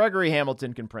 So Gregory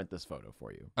Hamilton can print this photo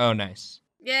for you. Oh, nice.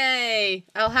 Yay!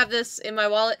 I'll have this in my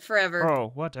wallet forever.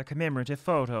 Oh, what a commemorative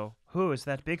photo. Who is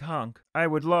that big hunk? I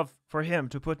would love for him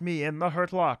to put me in the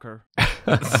Hurt Locker.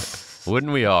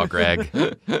 Wouldn't we all, Greg?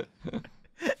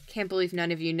 Can't believe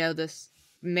none of you know this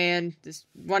man, this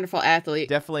wonderful athlete.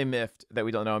 Definitely miffed that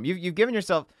we don't know him. You've given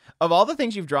yourself, of all the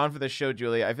things you've drawn for this show,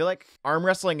 Julia, I feel like arm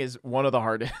wrestling is one of the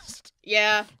hardest.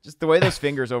 Yeah. Just the way those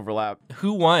fingers overlap.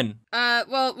 Who won?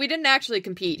 Well, we didn't actually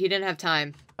compete. He didn't have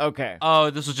time. Okay. Oh,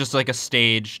 this was just like a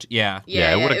staged, Yeah,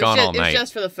 it would have gone all night. It was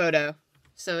just for the photo.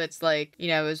 So it's like,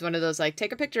 it was one of those like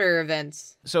take a picture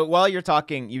events. So while you're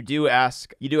talking, you do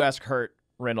ask Hurt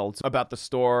Reynolds about the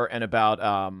store and about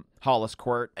Hollis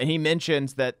Quirt, and he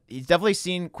mentions that he's definitely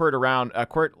seen Quirt around.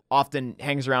 Quirt often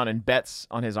hangs around and bets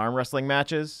on his arm wrestling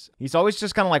matches. He's always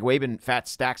just kind of like waving fat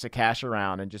stacks of cash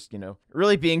around and just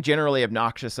really being generally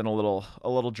obnoxious and a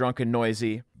little drunk and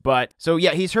noisy. But so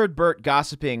yeah, he's heard Bert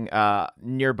gossiping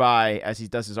nearby as he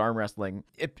does his arm wrestling.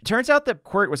 It turns out that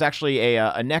Quirt was actually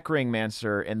a neck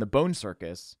ringmancer in the Bone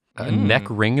Circus. A neck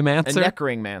ringmancer? A neck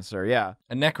ringmancer, yeah.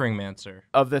 A neck ringmancer.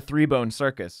 Of the Three Bone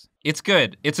Circus. It's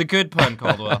good. It's a good pun,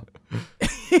 Caldwell.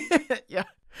 Yeah.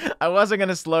 I wasn't going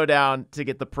to slow down to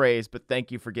get the praise, but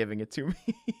thank you for giving it to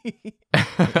me.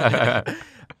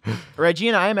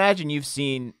 Regina, I imagine you've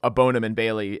seen a Bonham and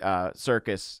Bailey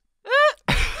circus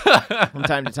from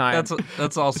time to time.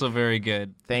 That's also very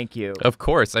good. Thank you. Of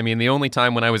course. I mean, the only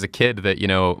time when I was a kid that,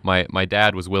 my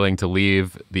dad was willing to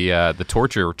leave the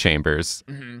torture chambers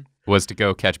was to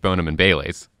go catch Bonham and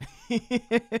Bailey's.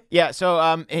 Yeah, so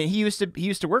and he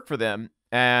used to work for them,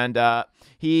 and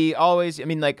he always,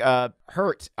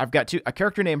 Hurt. I've got a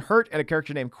character named Hurt and a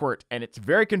character named Quirt, and it's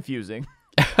very confusing.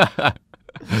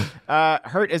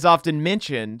 Hurt is often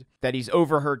mentioned that he's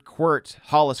overheard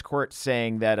Hollis Quirt,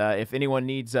 saying that if anyone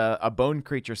needs a bone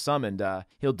creature summoned,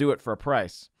 he'll do it for a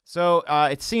price. So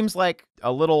it seems like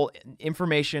a little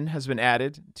information has been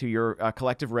added to your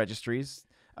collective registries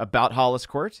about Hollis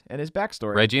Quirt and his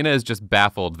backstory. Regina is just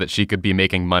baffled that she could be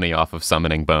making money off of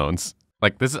summoning bones.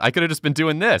 Like, I could have just been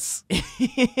doing this.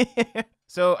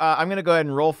 So I'm going to go ahead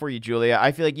and roll for you, Julia.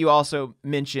 I feel like you also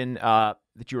mentioned that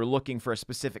you were looking for a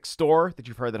specific store that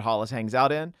you've heard that Hollis hangs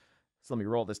out in. So let me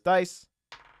roll this dice.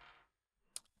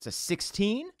 It's a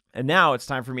 16. And now it's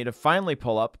time for me to finally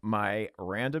pull up my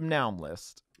random noun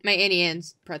list. My Annie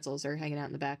Ann's pretzels are hanging out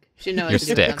in the back. She didn't know Your what to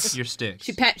do with them. sticks. Your sticks.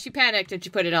 She panicked and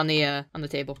she put it on the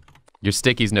table. Your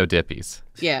stickies, no dippies.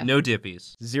 Yeah. No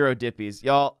dippies. 0 dippies.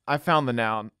 Y'all, I found the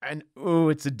noun. And, ooh,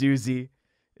 it's a doozy.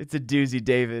 It's a doozy,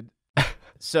 David.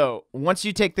 So, once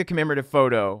you take the commemorative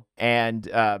photo and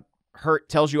Hurt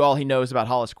tells you all he knows about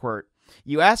Hollis Quirt,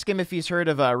 you ask him if he's heard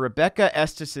of Rebecca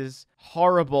Estes'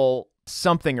 horrible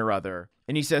something or other.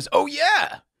 And he says, oh,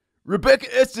 yeah, Rebecca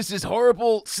Estes'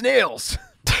 horrible snails.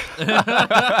 Of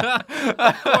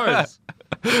course.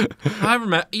 I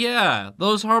remember, yeah,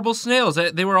 those horrible snails.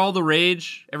 They were all the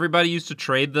rage. Everybody used to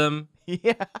trade them.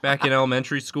 Yeah. Back in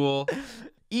elementary school.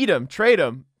 Eat them, trade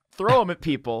them, throw them at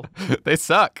people. They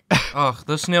suck. Oh,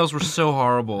 those snails were so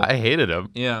horrible. I hated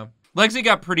them. Yeah. Lexi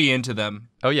got pretty into them.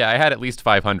 Oh, yeah, I had at least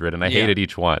 500, and I hated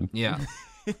each one. Yeah.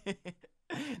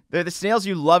 They're the snails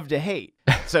you love to hate.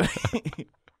 So,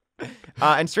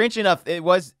 and strangely enough, it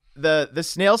was the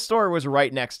snail store was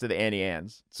right next to the Annie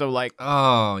Ann's. So, like,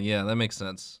 Oh, yeah, that makes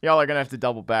sense. y'all are gonna have to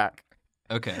double back.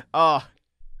 Okay. Oh,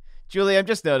 Julie, I'm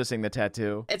just noticing the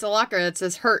tattoo. It's a locker that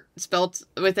says hurt, spelled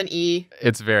with an E.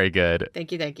 It's very good.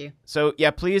 Thank you, thank you. So,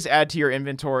 yeah, please add to your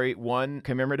inventory one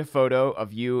commemorative photo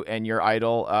of you and your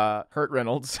idol, Hurt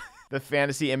Reynolds, the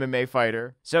fantasy MMA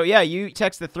fighter. So, yeah, you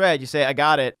text the thread. You say, I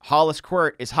got it. Hollis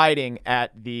Quirt is hiding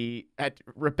at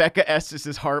Rebecca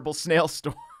Estes' horrible snail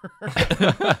store.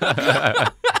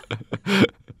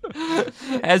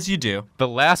 As you do. The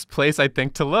last place I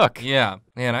think to look. Yeah.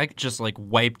 Man, I just like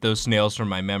wiped those snails from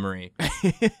my memory.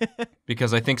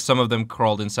 Because I think some of them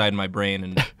crawled inside my brain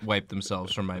and wiped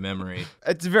themselves from my memory.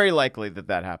 It's very likely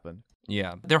that happened.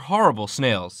 Yeah. They're horrible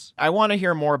snails. I want to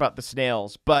hear more about the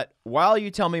snails, but while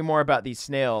you tell me more about these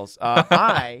snails,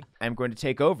 I am going to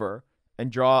take over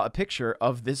and draw a picture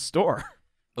of this store.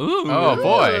 Ooh. Oh,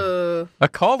 boy. Ooh. A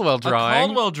Caldwell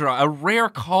drawing. A rare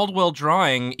Caldwell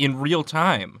drawing in real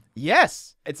time.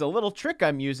 Yes, it's a little trick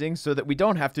I'm using so that we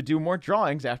don't have to do more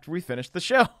drawings after we finish the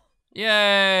show.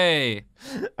 Yay!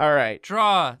 All right.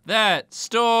 Draw that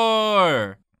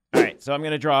store. All right, so I'm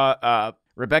going to draw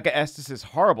Rebecca Estes'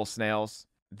 horrible snails.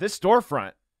 This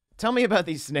storefront. Tell me about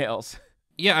these snails.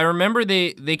 Yeah, I remember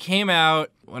they came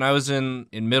out when I was in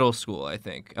middle school, I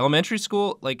think. Elementary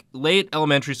school, like late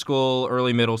elementary school,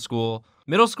 early middle school.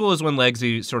 Middle school is when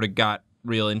Legsy sort of got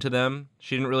real into them.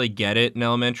 She didn't really get it in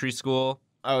elementary school.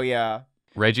 Oh, yeah.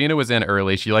 Regina was in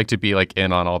early. She liked to be like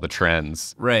in on all the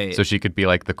trends. Right. So she could be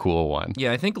like the cool one.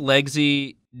 Yeah, I think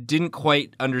Legsy didn't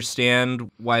quite understand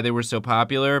why they were so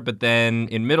popular, but then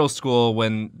in middle school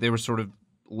when they were sort of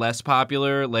less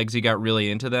popular, Legsy got really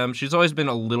into them. She's always been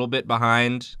a little bit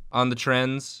behind on the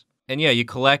trends. And yeah, you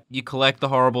collect the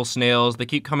horrible snails. They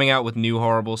keep coming out with new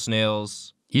horrible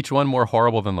snails. Each one more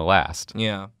horrible than the last.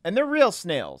 Yeah. And they're real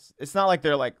snails. It's not like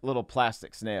they're like little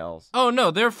plastic snails. Oh no,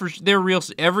 they're real.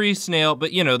 Every snail,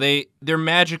 but you know they're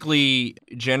magically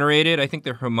generated. I think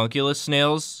they're homunculus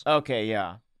snails. Okay,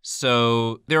 yeah.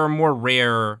 So there are more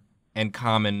rare and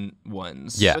common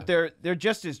ones. Yeah. But they're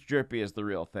just as drippy as the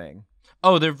real thing.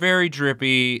 Oh, they're very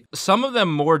drippy. Some of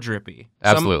them more drippy.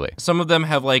 Absolutely. Some of them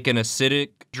have like an acidic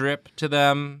drip to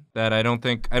them that I don't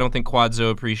think Quaza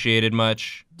appreciated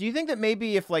much. Do you think that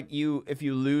maybe if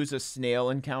you lose a snail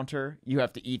encounter, you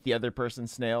have to eat the other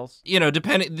person's snails? You know,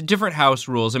 depending the different house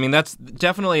rules. I mean, that's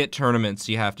definitely at tournaments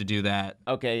you have to do that.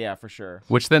 Okay, yeah, for sure.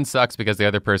 Which then sucks because the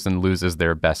other person loses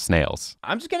their best snails.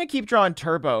 I'm just gonna keep drawing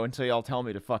Turbo until y'all tell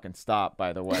me to fucking stop,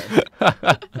 by the way.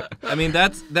 I mean,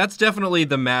 that's definitely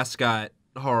the mascot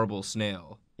horrible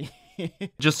snail.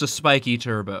 Just a spiky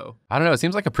Turbo. I don't know. It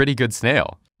seems like a pretty good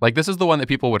snail. Like, this is the one that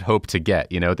people would hope to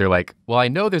get, you know? They're like, well, I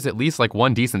know there's at least, like,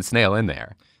 one decent snail in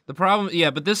there. The problem, yeah,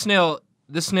 but this snail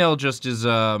just is,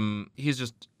 he's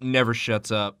just never shuts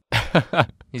up.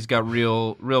 He's got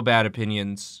real bad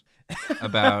opinions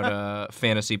about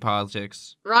fantasy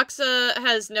politics. Roxa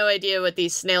has no idea what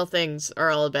these snail things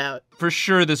are all about. For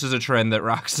sure, this is a trend that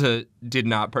Roxa did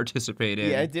not participate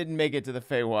in. Yeah, it didn't make it to the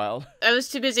Feywild. I was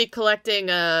too busy collecting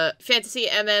fantasy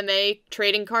MMA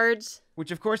trading cards. Which,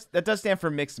 of course, that does stand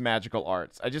for mixed magical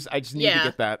arts. I just need to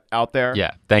get that out there.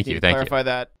 Yeah, thank you. Clarify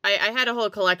that. I had a whole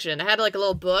collection. I had like a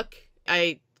little book.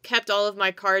 I kept all of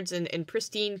my cards in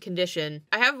pristine condition.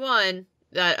 I have one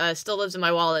that still lives in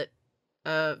my wallet.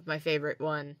 My favorite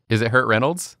one. Is it Hurt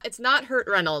Reynolds? It's not Hurt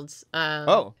Reynolds.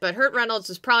 But Hurt Reynolds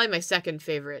was probably my second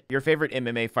favorite. Your favorite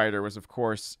MMA fighter was, of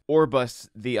course, Orbus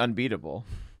the Unbeatable.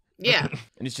 Yeah.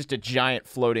 And it's just a giant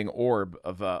floating orb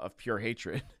of pure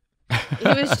hatred. He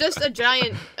was just a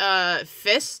giant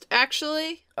fist,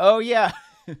 actually. Oh, yeah.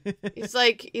 He's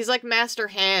like Master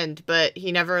Hand, but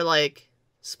he never like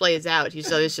splays out.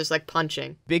 He's always just like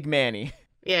punching. Big Manny.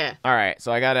 Yeah. All right,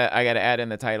 so I gotta add in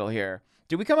the title here.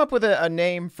 Did we come up with a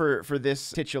name for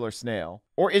this titular snail?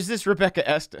 Or is this Rebecca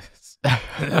Estes? No,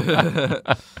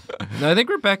 I think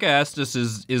Rebecca Estes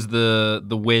is the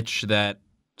witch that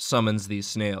summons these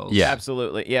snails. Yeah.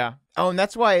 Absolutely, yeah. Oh, and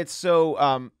that's why it's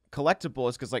so collectible,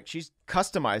 is because like she's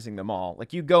customizing them all.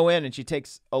 Like you go in and she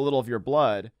takes a little of your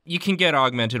blood. You can get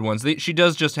augmented ones. She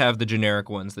does just have the generic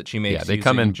ones that she makes. Yeah, they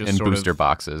come in just booster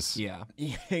boxes. Yeah.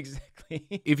 Yeah, exactly.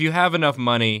 If you have enough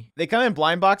money. They come in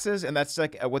blind boxes, and that's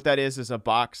like what that is a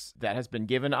box that has been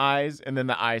given eyes, and then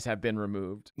the eyes have been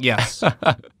removed. Yes.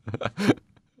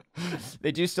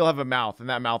 They do still have a mouth, and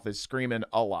that mouth is screaming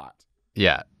a lot.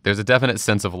 Yeah, there's a definite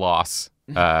sense of loss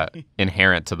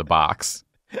inherent to the box.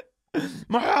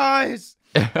 My eyes!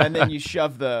 And then you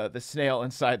shove the snail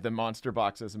inside the monster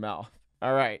box's mouth.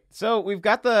 All right, so we've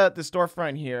got the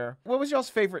storefront here. What was y'all's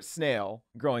favorite snail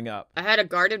growing up? I had a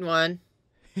garden one.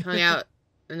 Hung out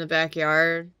in the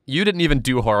backyard. You didn't even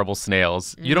do horrible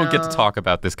snails. You don't get to No. talk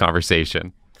about this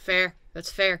conversation. Fair.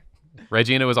 That's fair.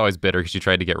 Regina was always bitter because she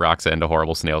tried to get Roxa into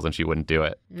horrible snails and she wouldn't do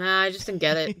it. Nah, I just didn't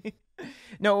get it.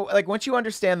 No, like once you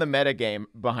understand the metagame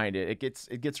behind it,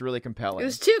 it gets really compelling. It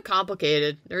was too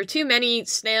complicated. There were too many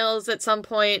snails at some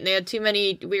point, and they had too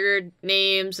many weird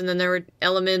names, and then there were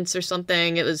elements or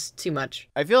something. It was too much.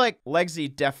 I feel like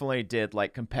Legsy definitely did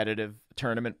like competitive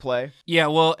tournament play. Yeah,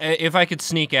 well, if I could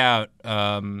sneak out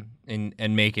and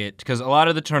make it, because a lot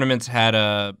of the tournaments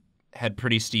had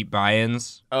pretty steep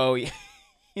buy-ins. Oh yeah.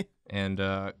 And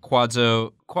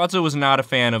Quaza was not a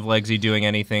fan of Legsy doing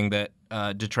anything that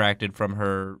detracted from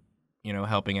her,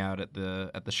 helping out at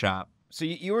the shop. So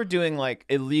you were doing like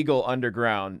illegal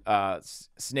underground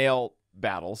snail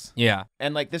battles. Yeah.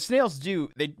 And like the snails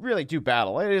they really do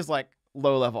battle. It is like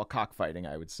low-level cockfighting,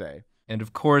 I would say. And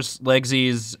of course,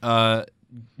 Legsy's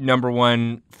number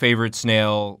one favorite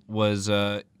snail was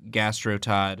Gastro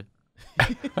Todd.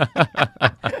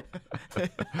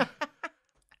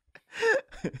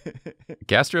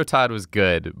 Gastro Todd was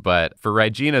good, but for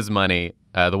Regina's money,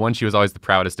 the one she was always the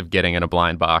proudest of getting in a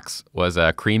blind box was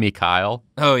Creamy Kyle.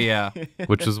 Oh, yeah.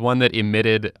 Which was one that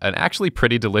emitted an actually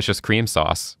pretty delicious cream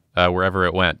sauce wherever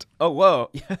it went. Oh,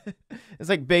 whoa. It's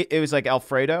like it was like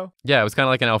Alfredo? Yeah, it was kind of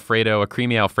like a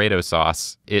creamy Alfredo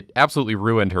sauce. It absolutely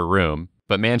ruined her room,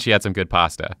 but man, she had some good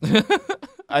pasta.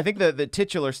 I think the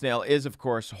titular snail is, of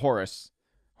course, Horace.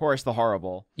 Horace the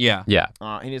Horrible. Yeah. Yeah.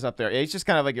 And he's up there. He's just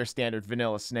kind of like your standard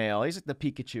vanilla snail. He's like the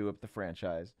Pikachu of the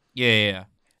franchise. Yeah.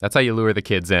 That's how you lure the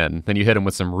kids in. Then you hit them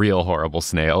with some real horrible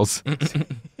snails.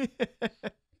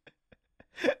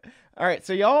 All right,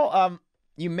 so y'all,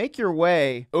 you make your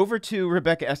way over to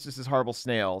Rebecca Estes' Horrible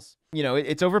Snails.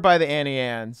 It's over by the Annie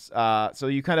Ann's. So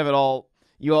you kind of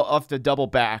you all have to double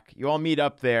back. You all meet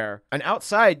up there. And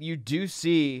outside, you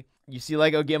see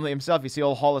Lego Gimli himself. You see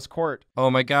old Hollis Court.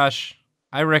 Oh my gosh.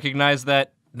 I recognize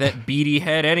that beady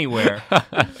head anywhere.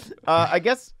 I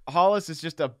guess Hollis is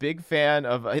just a big fan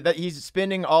of that. He's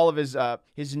spending all of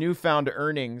his newfound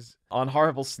earnings on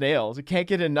horrible snails. He can't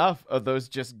get enough of those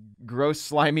just gross,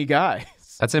 slimy guys.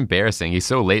 That's embarrassing. He's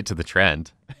so late to the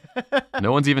trend.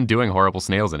 No one's even doing horrible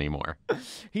snails anymore.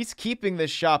 He's keeping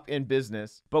this shop in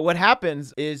business. But what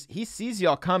happens is he sees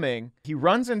y'all coming. He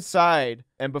runs inside,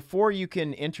 and before you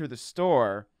can enter the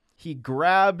store, he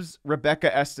grabs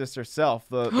Rebecca Estes herself,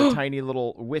 the tiny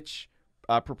little witch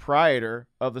proprietor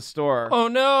of the store. Oh,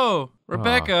 no.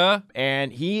 Rebecca.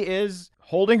 And he is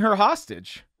holding her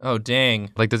hostage. Oh,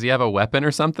 dang. Like, does he have a weapon or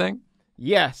something?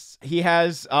 Yes, he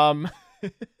has. I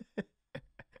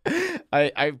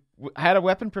had a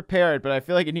weapon prepared, but I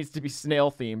feel like it needs to be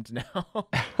snail themed now.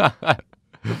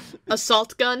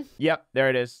 Assault gun? Yep, there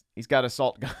it is. He's got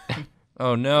assault gun.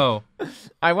 Oh, no.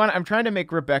 I'm trying to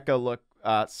make Rebecca look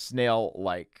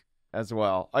snail-like as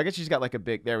well. I guess she's got like a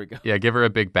big. There we go. Yeah, give her a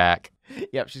big back.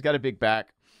 Yep, she's got a big back.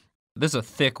 This is a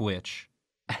thick witch.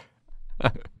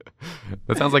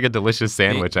 That sounds like a delicious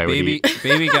sandwich I would eat.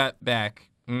 Baby got back.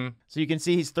 So you can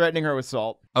see he's threatening her with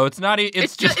salt. Oh, it's not.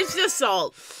 It's just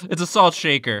salt. It's a salt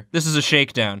shaker. This is a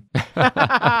shakedown.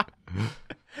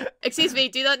 Excuse me,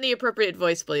 do that in the appropriate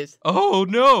voice, please. Oh,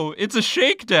 no. It's a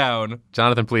shakedown.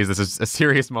 Jonathan, please, this is a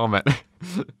serious moment.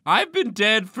 I've been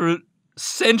dead for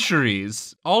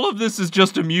centuries. All of this is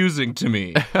just amusing to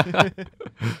me.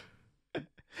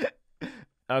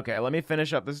 Okay, let me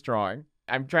finish up this drawing.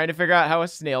 I'm trying to figure out how a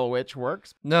snail witch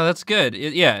works. No, that's good.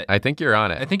 Yeah. I think you're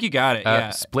on it. I think you got it,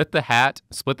 yeah. Split the hat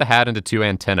into two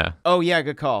antennae. Oh, yeah,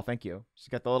 good call. Thank you. She's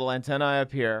got the little antennae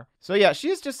up here. So, yeah,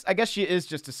 I guess she is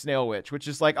just a snail witch, which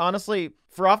is like, honestly,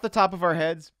 for off the top of our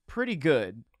heads, pretty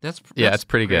good. That's it's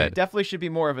pretty It good. definitely should be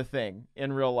more of a thing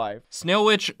in real life. Snail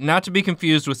Witch, not to be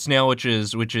confused with Snail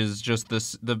Witches, which is just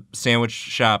the sandwich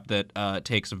shop that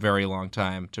takes a very long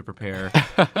time to prepare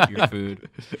your food.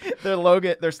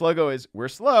 Their slogan is, "We're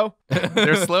slow."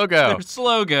 They're slow go. They're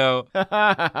slow go.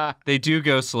 They do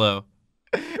go slow.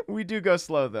 We do go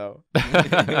slow, though.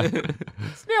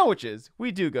 Snail witches,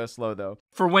 we do go slow, though.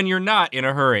 For when you're not in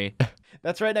a hurry.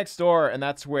 That's right next door, and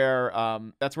that's where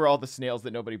all the snails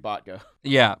that nobody bought go.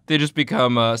 Yeah, they just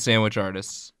become sandwich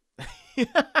artists.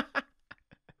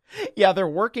 Yeah, they're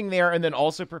working there and then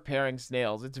also preparing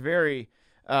snails. It's very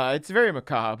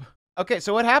macabre. Okay,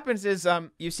 so what happens is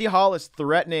you see Hollis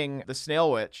threatening the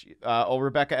snail witch, old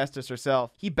Rebecca Estes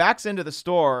herself. He backs into the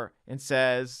store and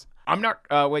says, "I'm not."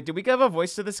 Wait, did we give a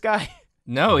voice to this guy?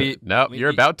 No, you're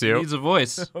about to. He needs a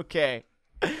voice. Okay.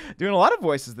 Doing a lot of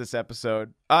voices this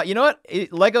episode. You know what?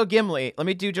 Lego Gimli. Let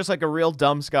me do just like a real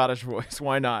dumb Scottish voice.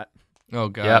 Why not? Oh,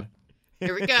 God. Yep.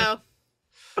 Here we go.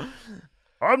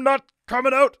 I'm not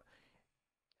coming out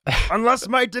unless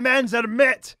my demands are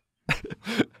met.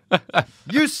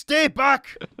 You stay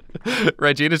back.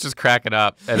 Regina's just cracking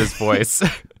up at his voice.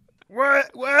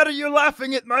 Why are you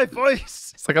laughing at my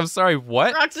voice? It's like, I'm sorry,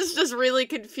 what? Rox is just really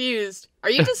confused. Are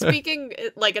you just speaking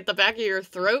like at the back of your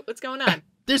throat? What's going on?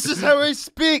 This is how I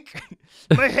speak.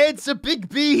 My head's a big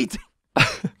bead.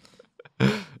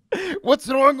 What's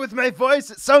wrong with my voice?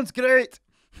 It sounds great.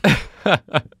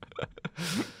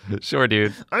 Sure,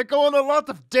 dude. I go on a lot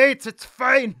of dates. It's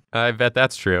fine. I bet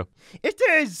that's true. It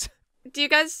is. Do you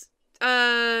guys,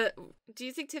 do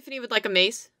you think Tiffany would like a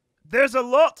mace? There's a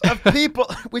lot of people.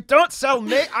 We don't sell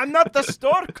I'm not the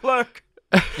store clerk.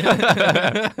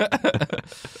 I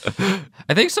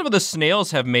think some of the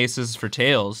snails have maces for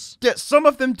tails. Yeah, some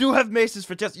of them do have maces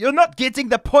for tails. You're not getting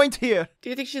the point here. Do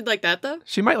you think she'd like that, though?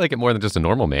 She might like it more than just a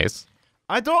normal mace.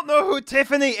 I don't know who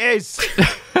Tiffany is.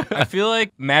 I feel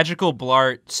like Magical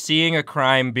Blart seeing a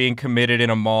crime being committed in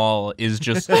a mall is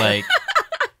just like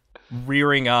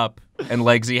rearing up, and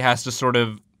Legsy has to sort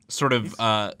of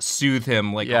soothe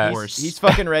him like a horse. He's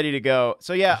fucking ready to go.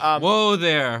 So yeah, Whoa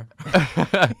there.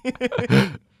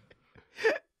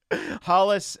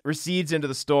 Hollis recedes into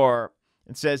the store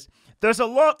and says, "There's a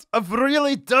lot of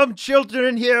really dumb children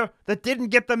in here that didn't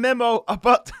get the memo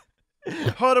about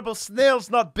horrible snails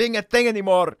not being a thing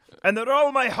anymore, and they're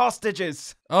all my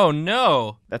hostages." Oh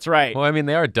no. That's right. Well, I mean,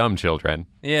 they are dumb children.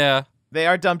 Yeah. They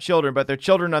are dumb children, but they're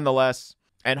children nonetheless.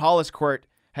 And Hollis Court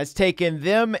has taken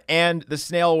them and the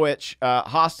snail witch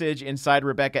hostage inside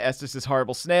Rebecca Estes'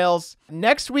 horrible snails.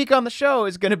 Next week on the show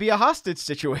is going to be a hostage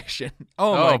situation.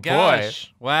 Oh my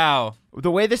gosh. Wow.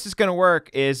 The way this is going to work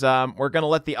is we're going to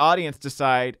let the audience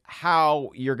decide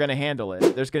how you're going to handle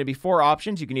it. There's going to be 4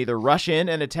 options. You can either rush in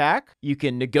and attack, you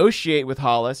can negotiate with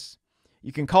Hollis,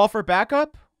 you can call for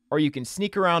backup, or you can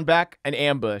sneak around back and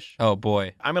ambush. Oh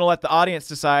boy. I'm going to let the audience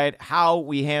decide how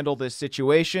we handle this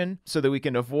situation so that we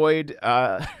can avoid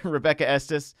Rebecca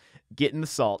Estes getting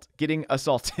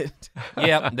assaulted.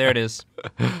 Yep, there it is.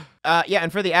 Yeah,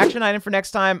 and for the action item for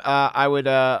next time, I would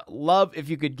love if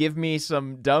you could give me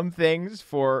some dumb things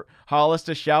for Hollis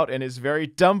to shout in his very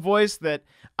dumb voice that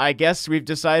I guess we've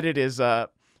decided is a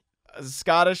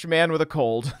Scottish man with a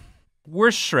cold. We're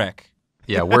Shrek.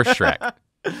 Yeah, we're Shrek.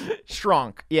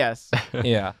 Shrunk, yes.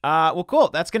 Yeah. Well, cool.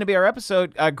 That's going to be our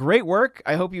episode. Great work.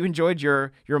 I hope you enjoyed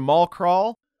your mall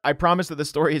crawl. I promise that the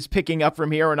story is picking up from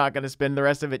here. We're not going to spend the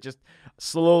rest of it just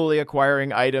slowly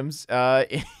acquiring items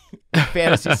in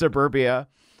fantasy suburbia.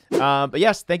 But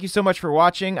yes, thank you so much for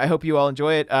watching. I hope you all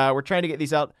enjoy it. We're trying to get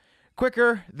these out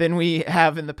quicker than we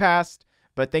have in the past,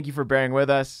 but thank you for bearing with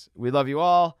us. We love you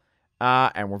all,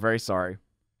 and we're very sorry.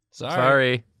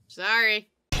 Sorry. Sorry.